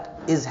oneself,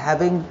 that is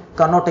having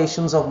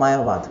connotations of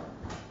Mayavad.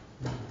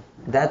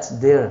 That's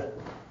there.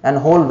 And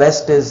whole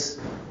West is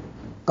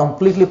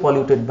completely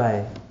polluted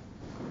by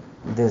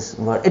this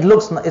word. It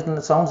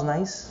sounds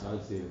nice.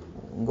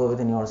 Go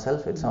within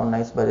yourself, it sounds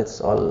nice, but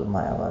it's all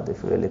Mayavad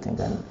if you really think.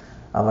 And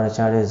our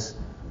acharyas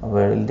are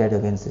very dead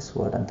against this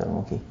word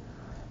antarmukhi.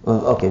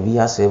 Okay, we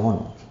are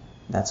Sevon.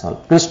 That's all.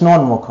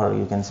 Krishnonmukh, or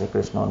you can say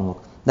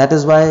Krishnonmukh. That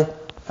is why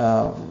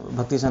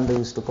Bhakti Santa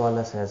used to call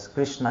us as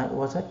Krishna.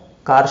 What's that?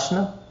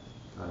 Karshna?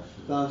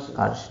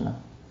 Karshna.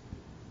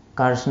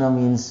 Karshna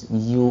means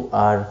you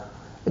are.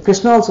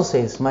 Krishna also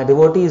says, my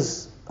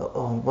devotees,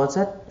 what's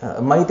that?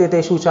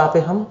 Maiteteshu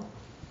chapeham.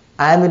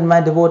 I am in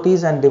my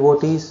devotees and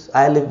devotees,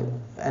 I live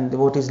and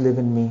devotees live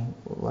in me.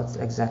 What's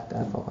exact?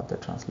 I forgot the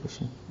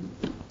translation.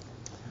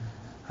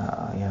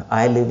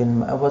 I live in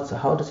my,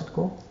 how does it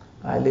go?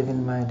 I live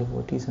in my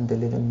devotees and they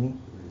live in me.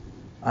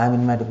 I am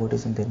in my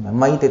devotees and they live in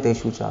me.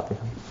 Maiteteshu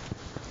chapeham.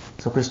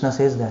 So Krishna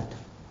says that.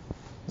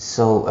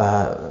 So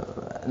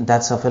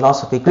that's a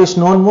philosophy.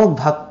 Krishnonmukh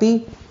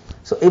bhakti.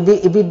 So if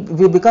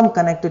we become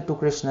connected to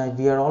Krishna,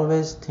 we are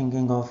always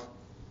thinking of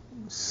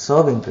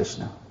serving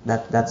Krishna.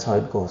 That's how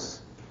it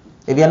goes.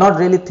 If we are not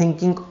really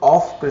thinking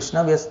of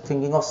Krishna, we are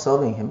thinking of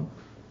serving Him.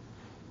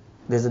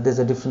 There's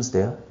a difference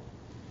there,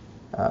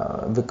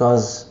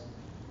 because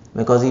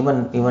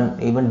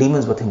even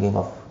demons were thinking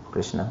of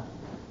Krishna,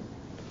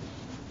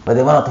 but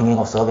they were not thinking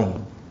of serving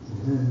Him.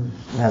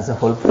 That's the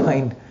whole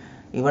point.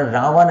 Even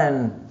Ravan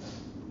and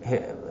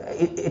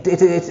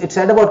it's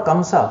said about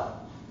Kamsa.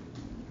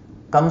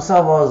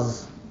 Kamsa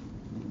was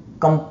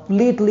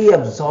completely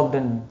absorbed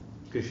in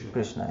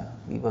Krishna.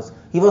 He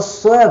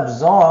was so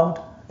absorbed.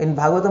 In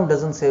Bhagavatam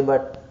doesn't say,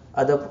 but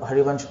other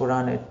Harivansh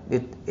Puran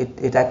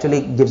it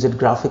actually gives it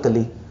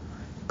graphically.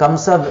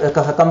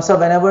 Kamsa,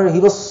 whenever he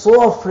was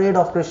so afraid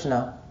of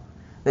Krishna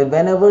that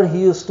whenever he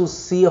used to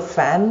see a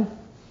fan,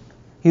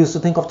 he used to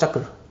think of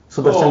Chakra,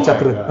 Sudarshan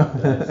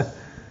Chakra.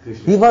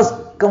 He was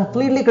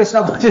completely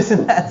Krishna conscious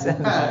in that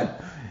sense.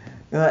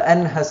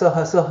 And so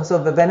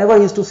whenever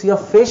he used to see a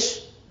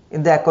fish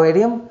in the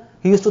aquarium,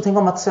 he used to think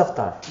of Matsya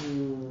Avatar.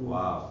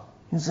 Wow.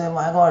 He say,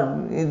 my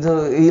God,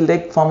 he'll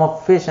take form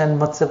of fish and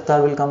Matsya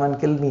Avatar will come and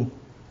kill me.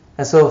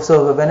 And so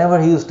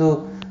whenever he used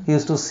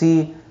to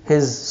see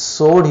his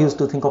sword, he used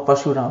to think of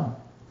Pashuram.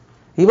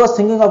 He was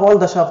thinking of all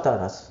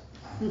Dashavataras.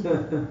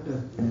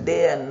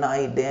 Day and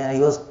night, he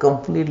was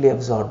completely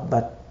absorbed.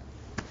 But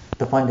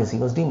the point is, he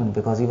was demon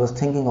because he was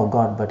thinking of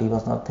God, but he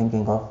was not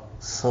thinking of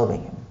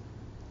serving Him.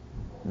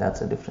 That's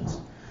the difference.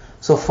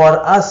 So for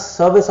us,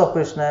 service of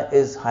Krishna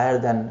is higher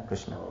than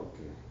Krishna.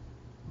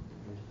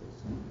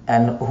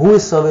 And who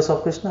is service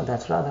of Krishna?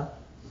 That's Radha.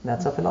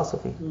 That's a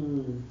philosophy.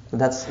 So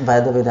that's, by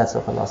the way, that's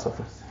a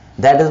philosophy.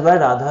 That is why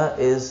Radha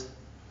is,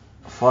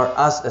 for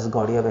us as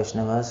Gaudiya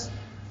Vaishnavas,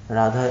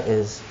 Radha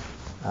is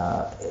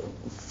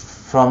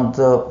from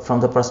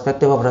the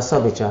perspective of Rasa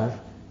Vichar,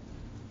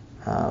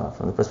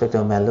 from the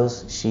perspective of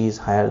mellows, she is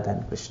higher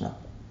than Krishna.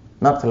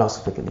 Not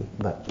philosophically,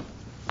 but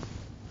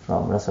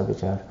from Rasa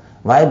Vichar.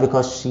 Why?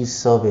 Because she's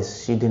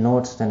service. She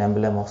denotes an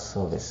emblem of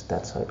service.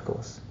 That's how it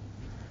goes.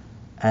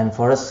 And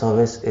for us,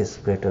 service is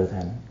greater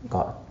than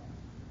God.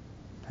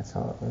 That's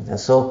how.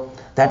 So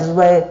that is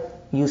why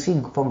you see,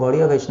 for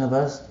Gaudiya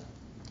Vaishnavas,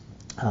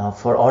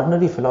 for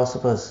ordinary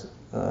philosophers,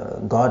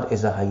 God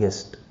is the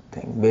highest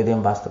thing.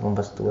 Vedyam vastavam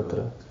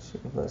vastuvatra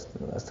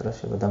astra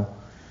shivadam.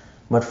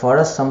 But for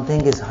us,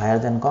 something is higher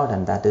than God,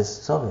 and that is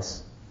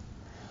service.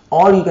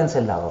 Or you can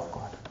say love of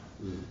God.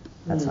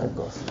 That's how it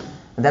goes.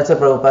 And that's why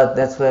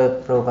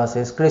Prabhupada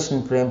says,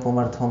 Krishna Prem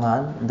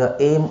Pumarthoman, the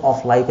aim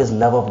of life is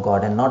love of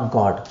God and not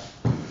God.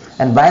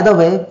 And by the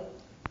way,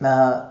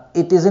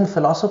 it is in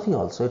philosophy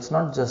also. It's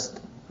not just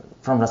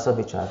from Rasa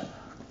Vichar.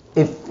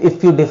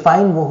 If you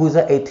define who is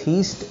an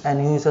atheist and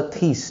who is a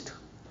theist.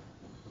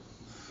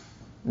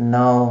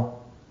 Now,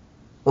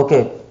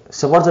 okay,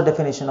 so what's the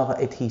definition of an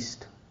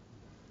atheist?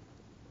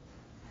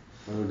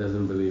 Who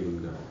doesn't believe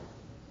in God.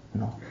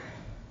 No.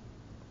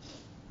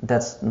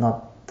 That's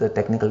not the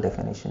technical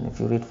definition. If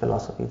you read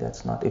philosophy,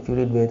 that's not. If you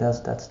read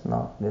Vedas, that's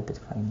not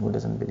defined. Who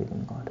doesn't believe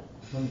in God?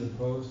 One is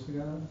opposed to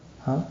God?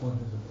 Huh? One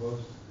is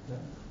opposed to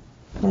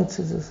God?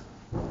 It's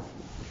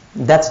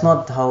that's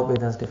not how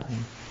Vedas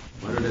define.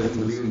 One who doesn't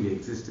believe in the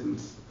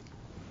existence.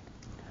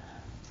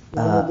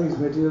 One who thinks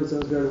material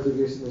sense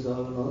gratification is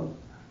all in all.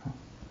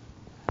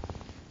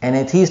 An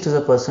atheist is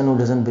a person who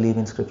doesn't believe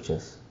in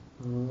scriptures.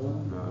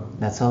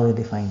 That's how they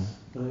define.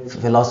 Right.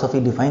 Philosophy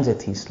defines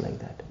atheist like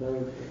that.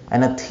 Right.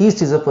 And a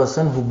theist is a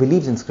person who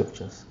believes in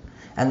scriptures.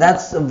 And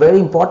that's very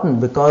important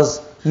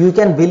because you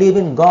can believe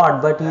in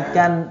God, but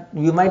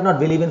you might not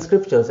believe in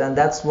scriptures. And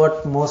that's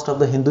what most of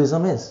the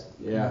Hinduism is.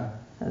 Yeah.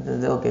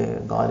 Okay,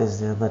 God is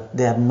there, but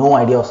they have no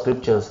idea of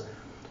scriptures.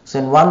 So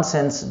in one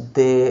sense,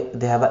 they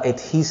have an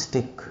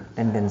atheistic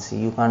tendency.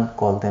 You can't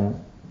call them,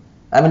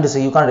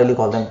 you can't really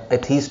call them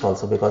atheist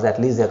also, because at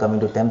least they are coming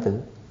to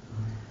temple.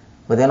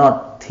 But they are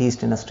not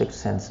theist in a strict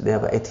sense. They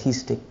have an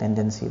atheistic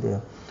tendency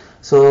there.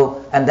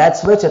 So, and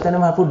that's why Chaitanya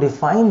Mahaprabhu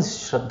defines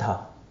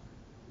Shraddha.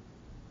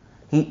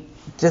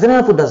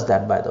 Chaitanya Mahaprabhu does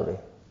that, by the way.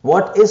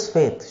 What is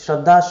faith?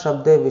 Shraddha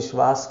Shabde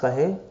Vishwas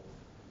Kahe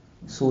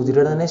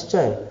Sudrida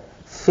Nischay.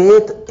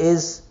 Faith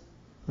is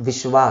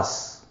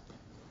Vishwas.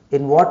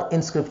 In what?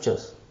 In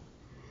scriptures.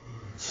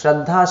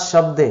 Shraddha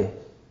Shabde.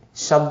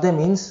 Shabde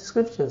means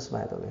scriptures,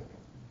 by the way.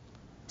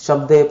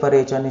 Shabde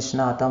Parecha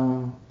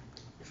Nishnatam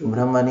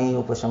Brahmani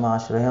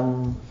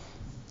Upashamashrayam.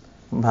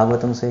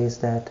 Bhagavatam says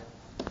that.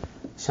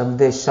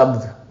 Shabde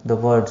Shabd, the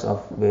words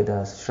of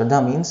Vedas.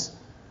 Shraddha means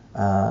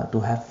to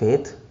have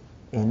faith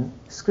in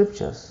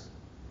scriptures.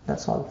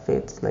 That's all,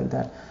 faith like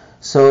that.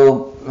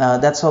 So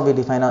that's how we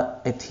define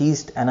a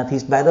atheist and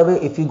atheist. By the way,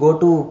 if you go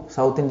to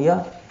South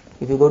India,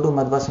 if you go to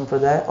Madhva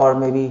Sampradaya or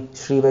maybe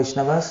Sri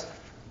Vaishnavas,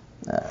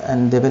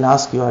 and they will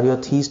ask you, are you a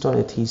theist or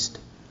atheist?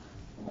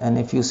 And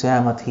if you say,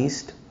 I'm a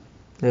theist,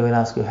 they will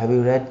ask you, have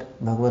you read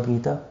Bhagavad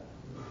Gita?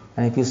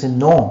 And if you say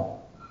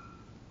no,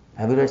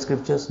 have you read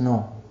scriptures?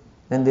 No.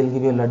 Then they'll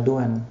give you a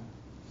laddu and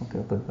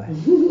okay, goodbye.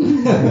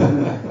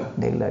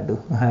 daily laddu.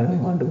 I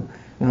don't want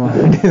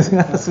to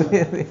discuss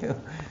with you.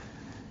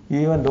 You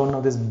even don't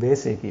know this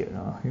basic, You're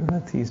a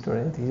theist or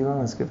anything. You don't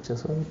know scripture,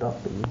 so I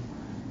talk to you.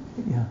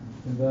 Yeah.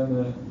 And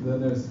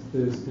then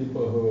there's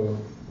people who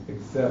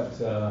accept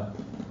the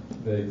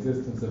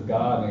existence of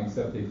God and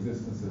accept the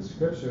existence of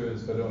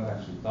scriptures, but don't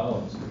actually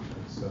follow the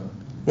scriptures. So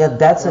yeah,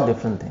 that's a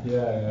different thing.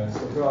 Yeah. So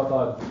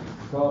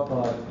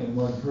Prabhupada in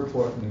one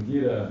purport in the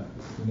Gita,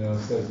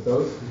 says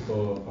those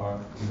people are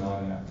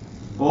non-active.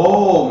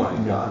 Oh my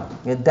God!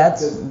 Yeah,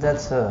 that's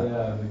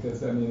yeah,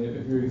 because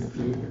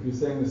if you're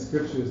saying the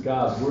scripture is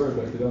God's word,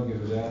 but you don't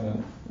give a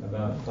damn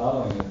about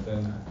following it,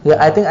 then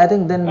I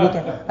think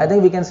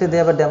then we can say they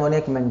have a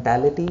demoniac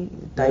mentality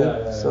type.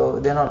 Yeah. So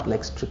they're not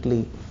like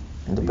strictly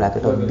in the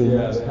bracket of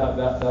demons. Yeah, they have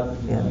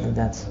that.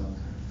 That's.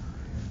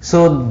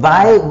 So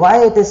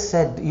why it is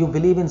said you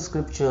believe in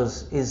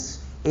scriptures is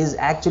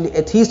actually,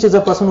 a theist is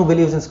a person who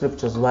believes in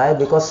scriptures. Why?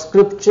 Because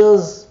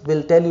scriptures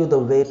will tell you the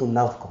way to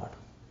love God.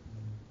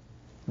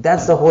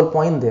 That's the whole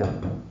point there.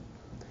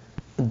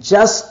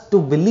 Just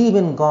to believe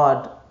in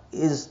God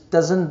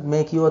doesn't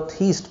make you a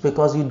theist,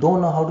 because you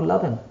don't know how to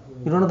love Him.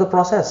 You don't know the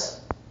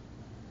process.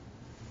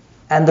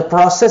 And the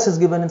process is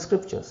given in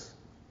scriptures.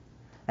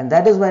 And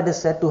that is why it is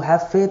said to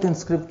have faith in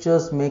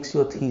scriptures makes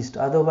you a theist.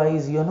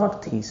 Otherwise you are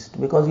not theist,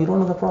 because you don't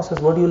know the process.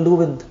 What do you do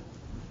with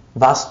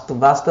vastu?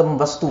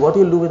 What do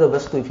you do with a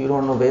vastu if you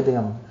don't know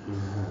Vedayam?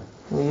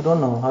 You don't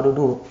know how to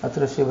do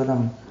Atra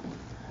Shivadam.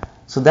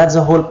 So that's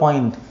the whole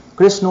point.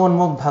 Krishna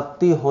Onmukh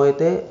Bhakti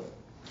Hoite.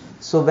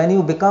 So when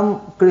you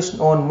become Krishna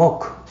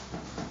Onmukh,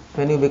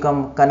 when you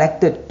become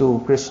connected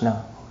to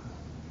Krishna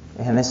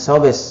in His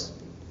service,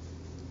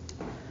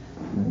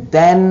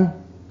 then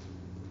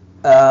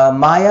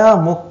Maya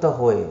Mukta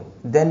Hoye,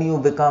 then you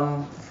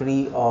become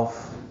free of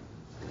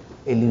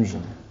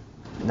illusion.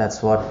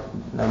 That's what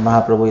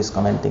Mahaprabhu is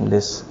commenting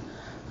this.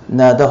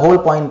 Now the whole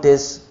point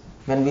is,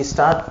 when we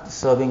start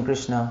serving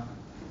Krishna,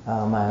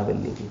 Maya will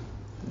leave you.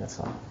 That's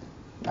all.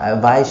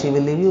 Why she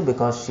will leave you?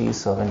 Because she is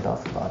servant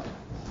of God.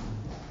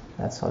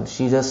 That's all.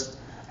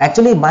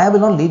 Actually Maya will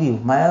not leave you.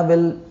 Maya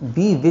will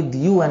be with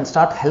you and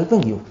start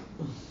helping you.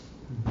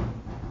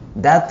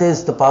 That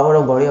is the power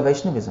of Gaudiya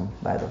Vaishnavism,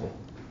 by the way.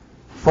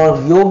 For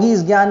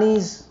yogis,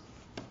 jnanis,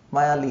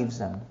 Maya leaves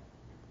them.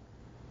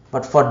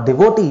 But for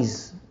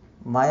devotees,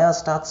 Maya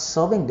starts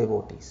serving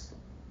devotees.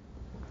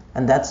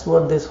 And that's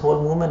what this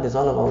whole movement is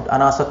all about.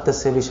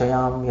 Anasaktasya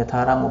vishayam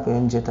yatharam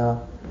upayunjita.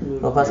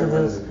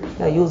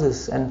 Prabhupada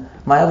uses, and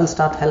Maya will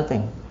start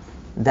helping.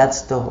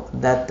 That's how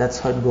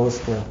it goes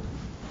there.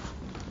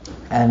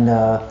 And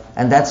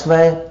that's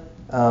why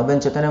when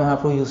Chaitanya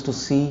Mahaprabhu used to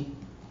see,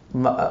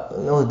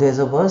 there's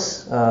a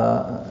verse,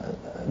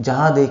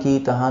 Jahan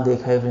dekhi tahan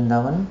dekhay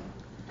Vrindavan,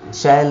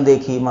 Shail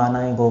dekhi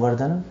manaye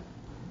Govardhan.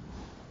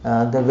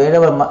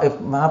 Wherever if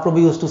Mahaprabhu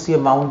used to see a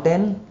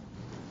mountain,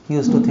 he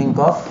used to think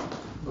of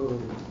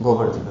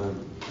Govardhan.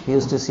 He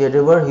used to see a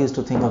river, he used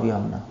to think of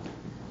Yamuna.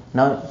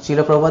 Now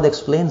Srila Prabhupada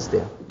explains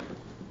there,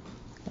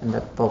 and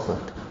that's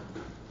perfect.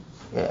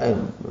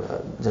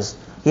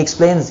 He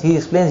explains.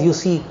 You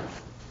see,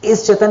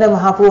 is Chaitanya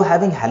Mahaprabhu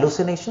having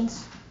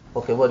hallucinations?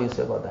 Okay, what do you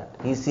say about that?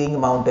 He's seeing a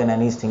mountain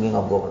and he's thinking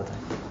of Govardhan.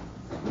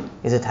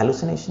 Is it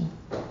hallucination?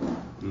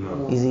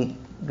 No. Is he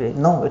great?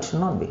 No, it should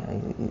not be.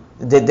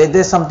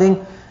 There's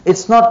something.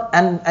 It's not,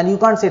 and you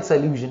can't say it's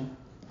an illusion,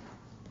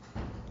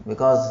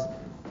 because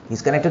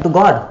he's connected to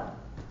God.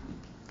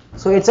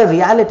 So it's a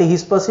reality.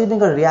 He's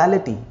perceiving a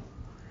reality.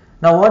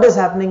 Now what is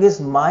happening is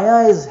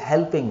Maya is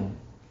helping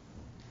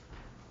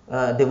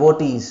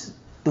devotees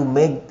to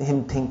make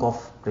him think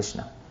of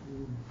Krishna.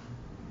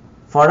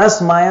 For us,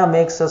 Maya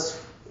makes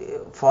us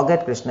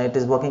forget Krishna. It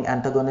is working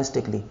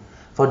antagonistically.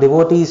 For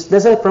devotees,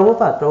 let's say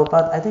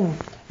Prabhupada, I think,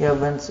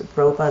 when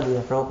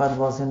Prabhupada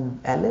was in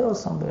LA or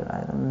somewhere,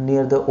 I don't know,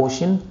 near the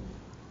ocean,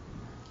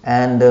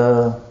 and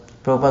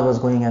Prabhupada was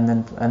going, and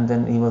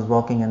then he was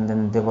walking, and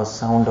then there was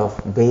sound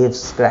of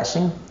waves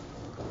crashing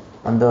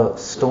on the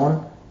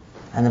stone,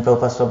 and then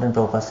Prabhupada stopped, and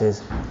Prabhupada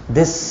says,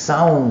 "This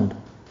sound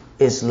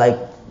is like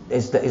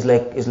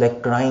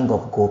crying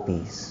of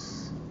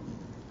gopis."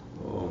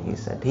 He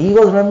said he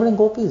was remembering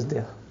gopis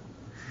there.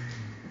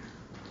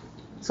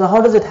 So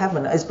how does it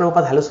happen? Is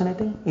Prabhupada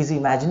hallucinating? Is he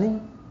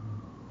imagining?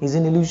 Is it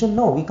an illusion?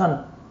 No, we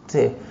can't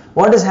say.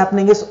 What is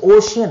happening is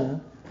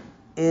ocean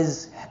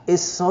is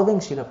serving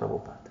Srila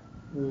Prabhupada.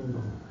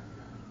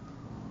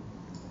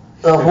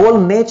 The whole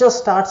nature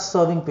starts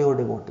serving pure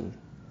devotee,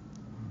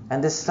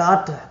 and they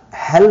start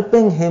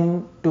helping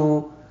him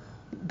to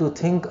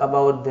think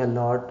about their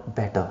Lord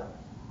better.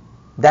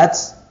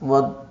 That's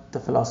what the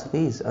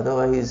philosophy is.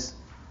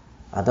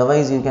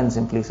 Otherwise you can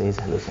simply say he's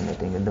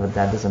hallucinating, but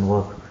that doesn't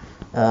work.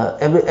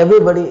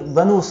 Everybody,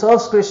 one who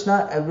serves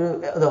Krishna,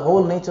 the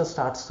whole nature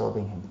starts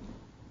serving him,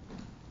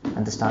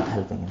 and they start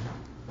helping him.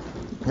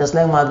 Just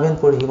like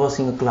Madhya, he was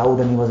seeing a cloud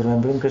and he was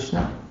remembering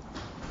Krishna.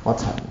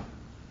 What's happening?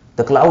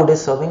 The cloud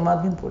is serving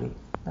Madhya.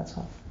 That's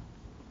all.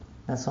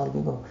 That's all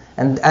we go.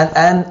 And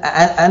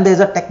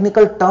there's a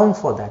technical term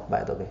for that,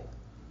 by the way.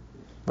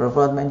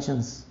 Prabhupada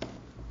mentions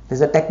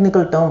there's a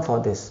technical term for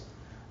this.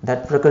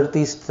 that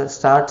Prakriti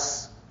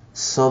starts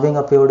serving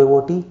a pure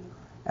devotee,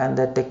 and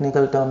that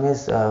technical term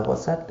is,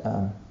 what's that?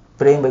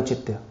 Prem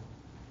Vaichitya.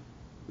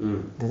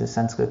 This is a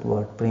Sanskrit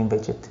word, Prem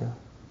Vaichitya.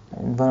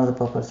 In one of the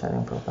purports, I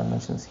think Prabhupada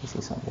mentions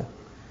CC somewhere.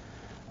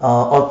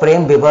 Or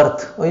Prem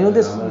Vivarth. Oh, you know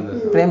this?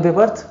 Prem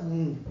Vivarth?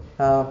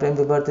 Prem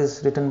Vivarth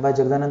is written by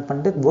Jagdanand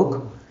Pandit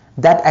book.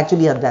 That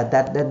actually,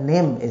 that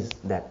name is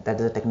that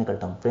is a technical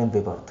term, Prem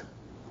Vivarth.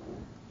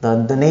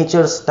 The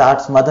nature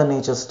starts, Mother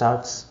Nature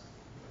starts,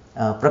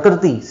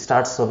 Prakriti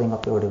starts serving a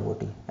pure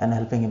devotee and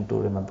helping him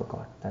to remember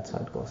God. That's how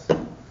it goes.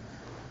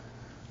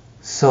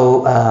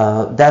 So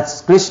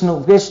that's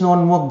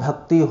Krishnonmukh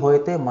Bhakti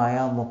Hoite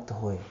Maya Mukt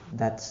Hoy.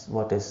 That's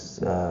what is.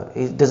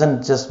 It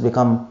doesn't just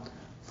become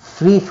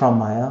free from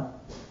Maya.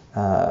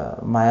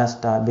 Maya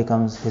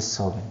becomes his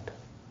servant.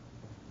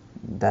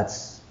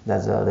 That's the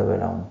other way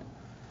around.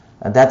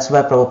 That's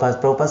why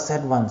Prabhupada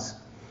said once.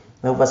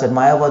 Prabhupada said,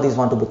 Mayavadis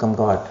want to become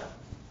God,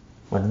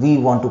 but we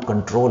want to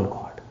control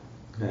God.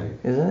 Right.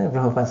 Isn't it?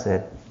 Prabhupada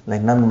said,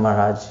 like Nand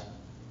Maharaj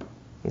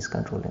is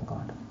controlling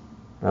God.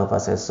 Prabhupada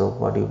says, so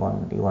what do you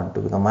want? You want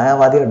to become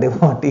Mayavadi or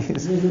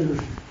devotees?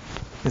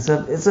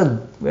 It's a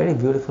very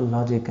beautiful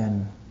logic,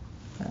 and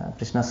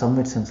Krishna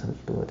submits himself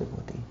to a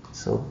devotee.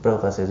 So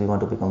Prabhupada says, we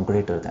want to become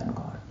greater than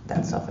God.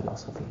 That's our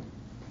philosophy.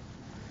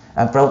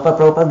 And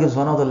Prabhupada gives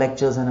one of the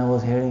lectures, and I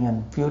was hearing,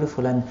 and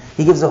beautiful, and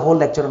he gives a whole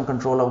lecture on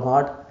control of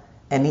God,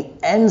 and he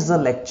ends the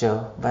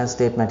lecture by a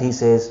statement. He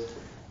says,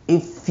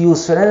 if you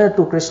surrender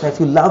to Krishna, if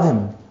you love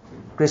him,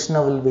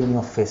 Krishna will be in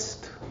your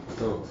fist.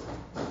 Oh.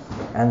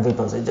 And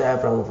people say, Jai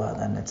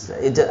Prabhupada, and I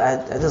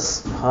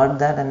just heard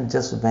that and it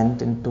just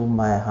went into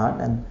my heart,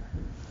 and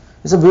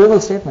it's a beautiful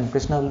statement.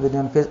 Krishna will be in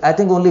your fist. I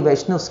think only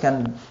Vaishnavas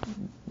can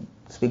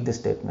speak this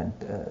statement.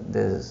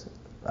 There's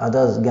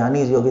others,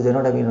 Jnanis, Yogis, they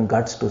don't have even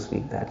guts to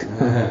speak that.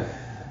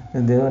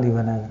 They don't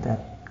even have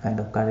that kind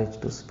of courage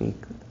to speak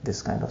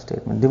this kind of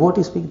statement.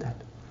 Devotees speak that.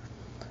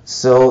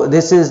 So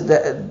that's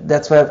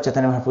why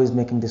Chaitanya Mahaprabhu is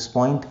making this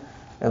point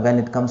when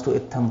it comes to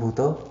Ittham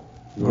Bhuto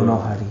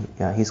Gunohari.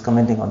 Yeah, he's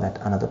commenting on that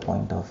another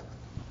point of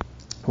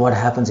what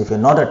happens if you're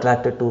not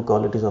attracted to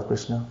qualities of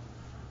Krishna.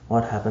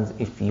 What happens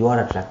if you are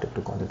attracted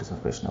to qualities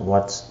of Krishna?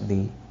 What's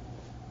the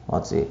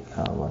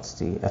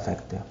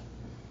effect there?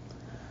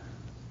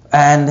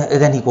 And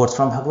then he quotes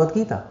from Bhagavad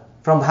Gita.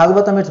 From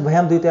Bhagavatam it's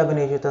Bhayam Dvitya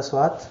Vineshita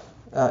Swat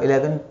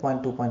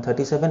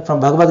 11.2.37. From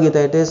Bhagavad Gita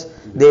it is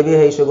Devi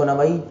Hai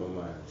Shogunamai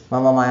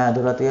Mama Maya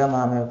Duratya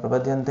Mahame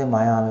Prapadyante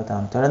Maya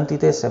Amitam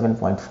Tarantite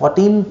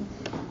 7.14.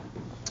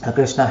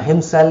 Krishna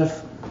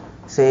himself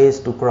says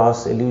to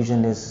cross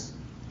illusion is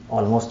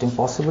almost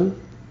impossible.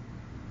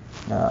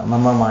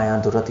 Mama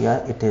Maya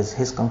Duratya, it is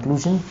his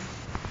conclusion,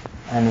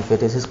 and if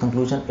it is his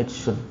conclusion, it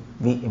should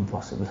be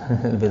impossible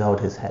without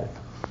his help.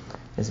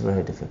 It's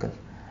very difficult.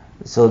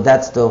 So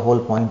that's the whole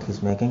point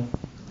he's making.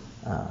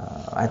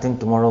 I think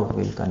tomorrow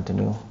we'll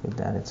continue with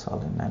that. It's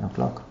all in 9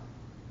 o'clock.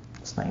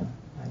 It's 9.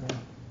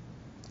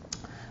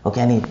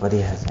 Okay,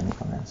 anybody has any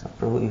comments?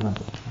 Prabhu, you want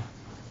to?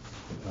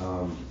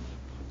 I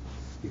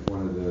think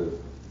one of the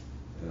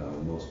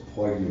most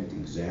poignant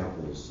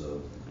examples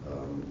of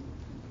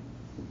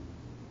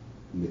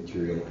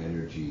material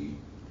energy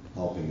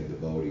helping a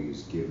devotee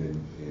is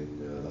given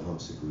in the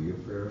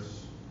Hamsagriya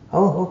prayers.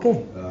 Oh,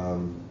 okay.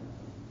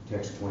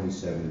 Text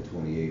 27 and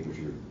 28, which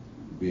are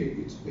big.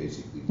 It's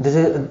basically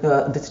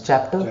this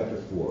chapter?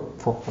 Chapter 4.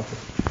 4, okay.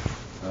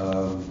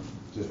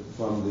 Just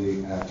from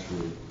the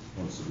actual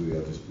Hamsagriya,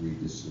 I'll just read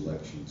this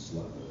selection,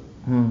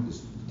 this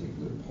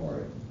particular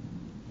part.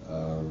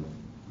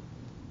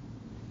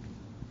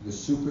 The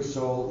super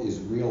soul is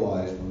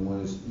realized when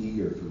one is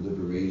eager for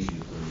liberation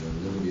from the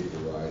unlimited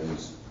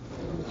varieties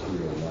of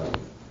material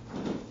life.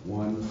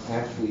 One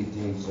actually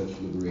attains such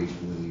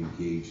liberation when he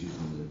engages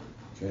in the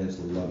trance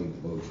of loving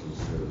devotional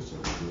service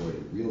of the Lord.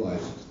 It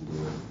realizes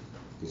the Lord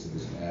because of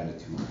his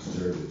attitude of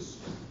service.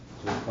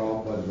 So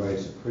Prabhupada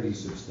writes a pretty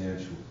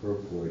substantial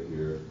purport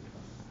here,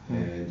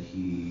 and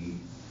he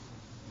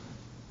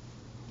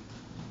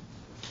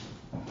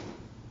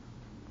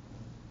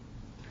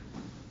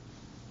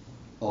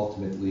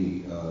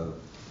ultimately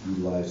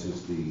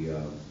utilizes the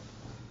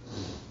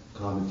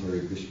commentary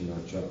of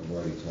Vishwanath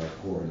Chakravarti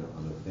Thakur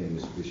on a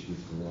famous Vishnu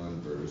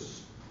Puran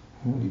verse.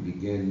 He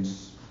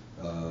begins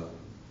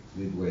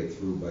midway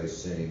through by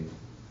saying,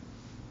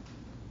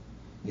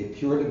 a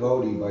pure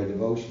devotee by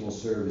devotional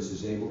service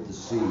is able to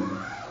see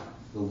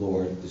the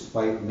Lord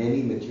despite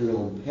many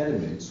material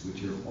impediments,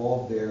 which are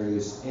all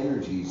various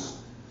energies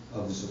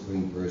of the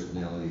Supreme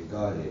Personality of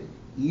Godhead.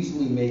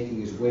 Easily making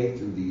his way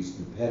through these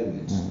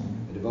impediments,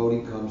 a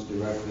devotee comes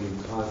directly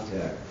in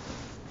contact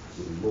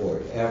with the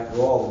Lord. After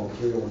all, the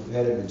material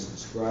impediments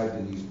described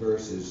in these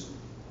verses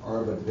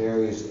are but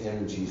various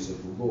energies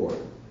of the Lord.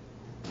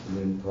 And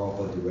then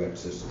Prabhupada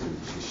directs us to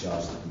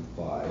Shastakam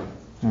 5,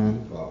 the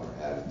proper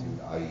attitude,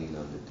 i.e.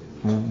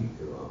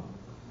 Nanditani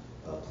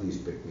please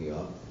pick me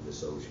up from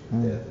this ocean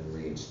of death and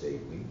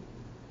reinstate me.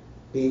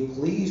 Being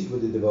pleased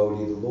with the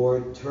devotee, the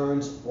Lord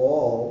turns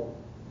all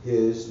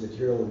his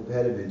material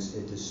impediments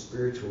into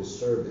spiritual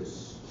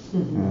service.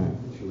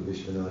 Srila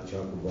Vishwanath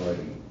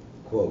Chakravarti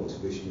quotes,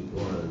 Vishnu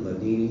Purana,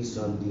 Ladini,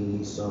 Sandini,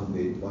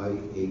 Samvid, Vai,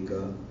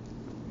 Eka,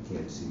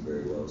 can't see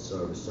very well,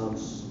 Sarva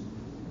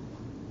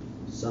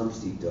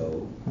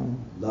Samstito,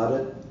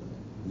 Lada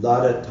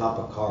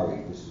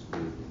Tapakari, this is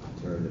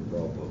the term that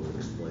Prabhupada will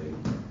explain,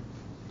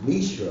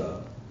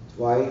 Mishra,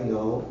 Tvai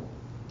no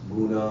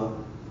Guna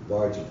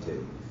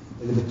Varjate.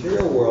 In the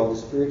material world, the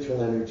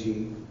spiritual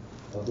energy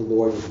of the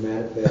Lord is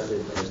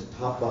manifested as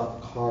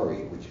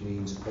Tapakari, which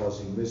means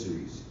causing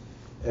miseries.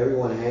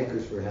 Everyone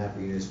hankers for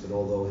happiness, but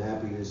although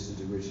happiness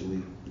is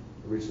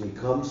originally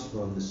comes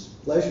from this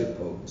pleasure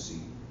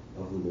potency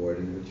of the Lord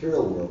in the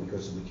material world,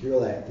 because of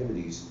material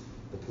activities,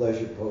 the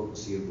pleasure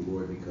potency of the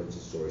Lord becomes a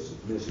source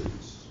of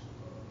miseries.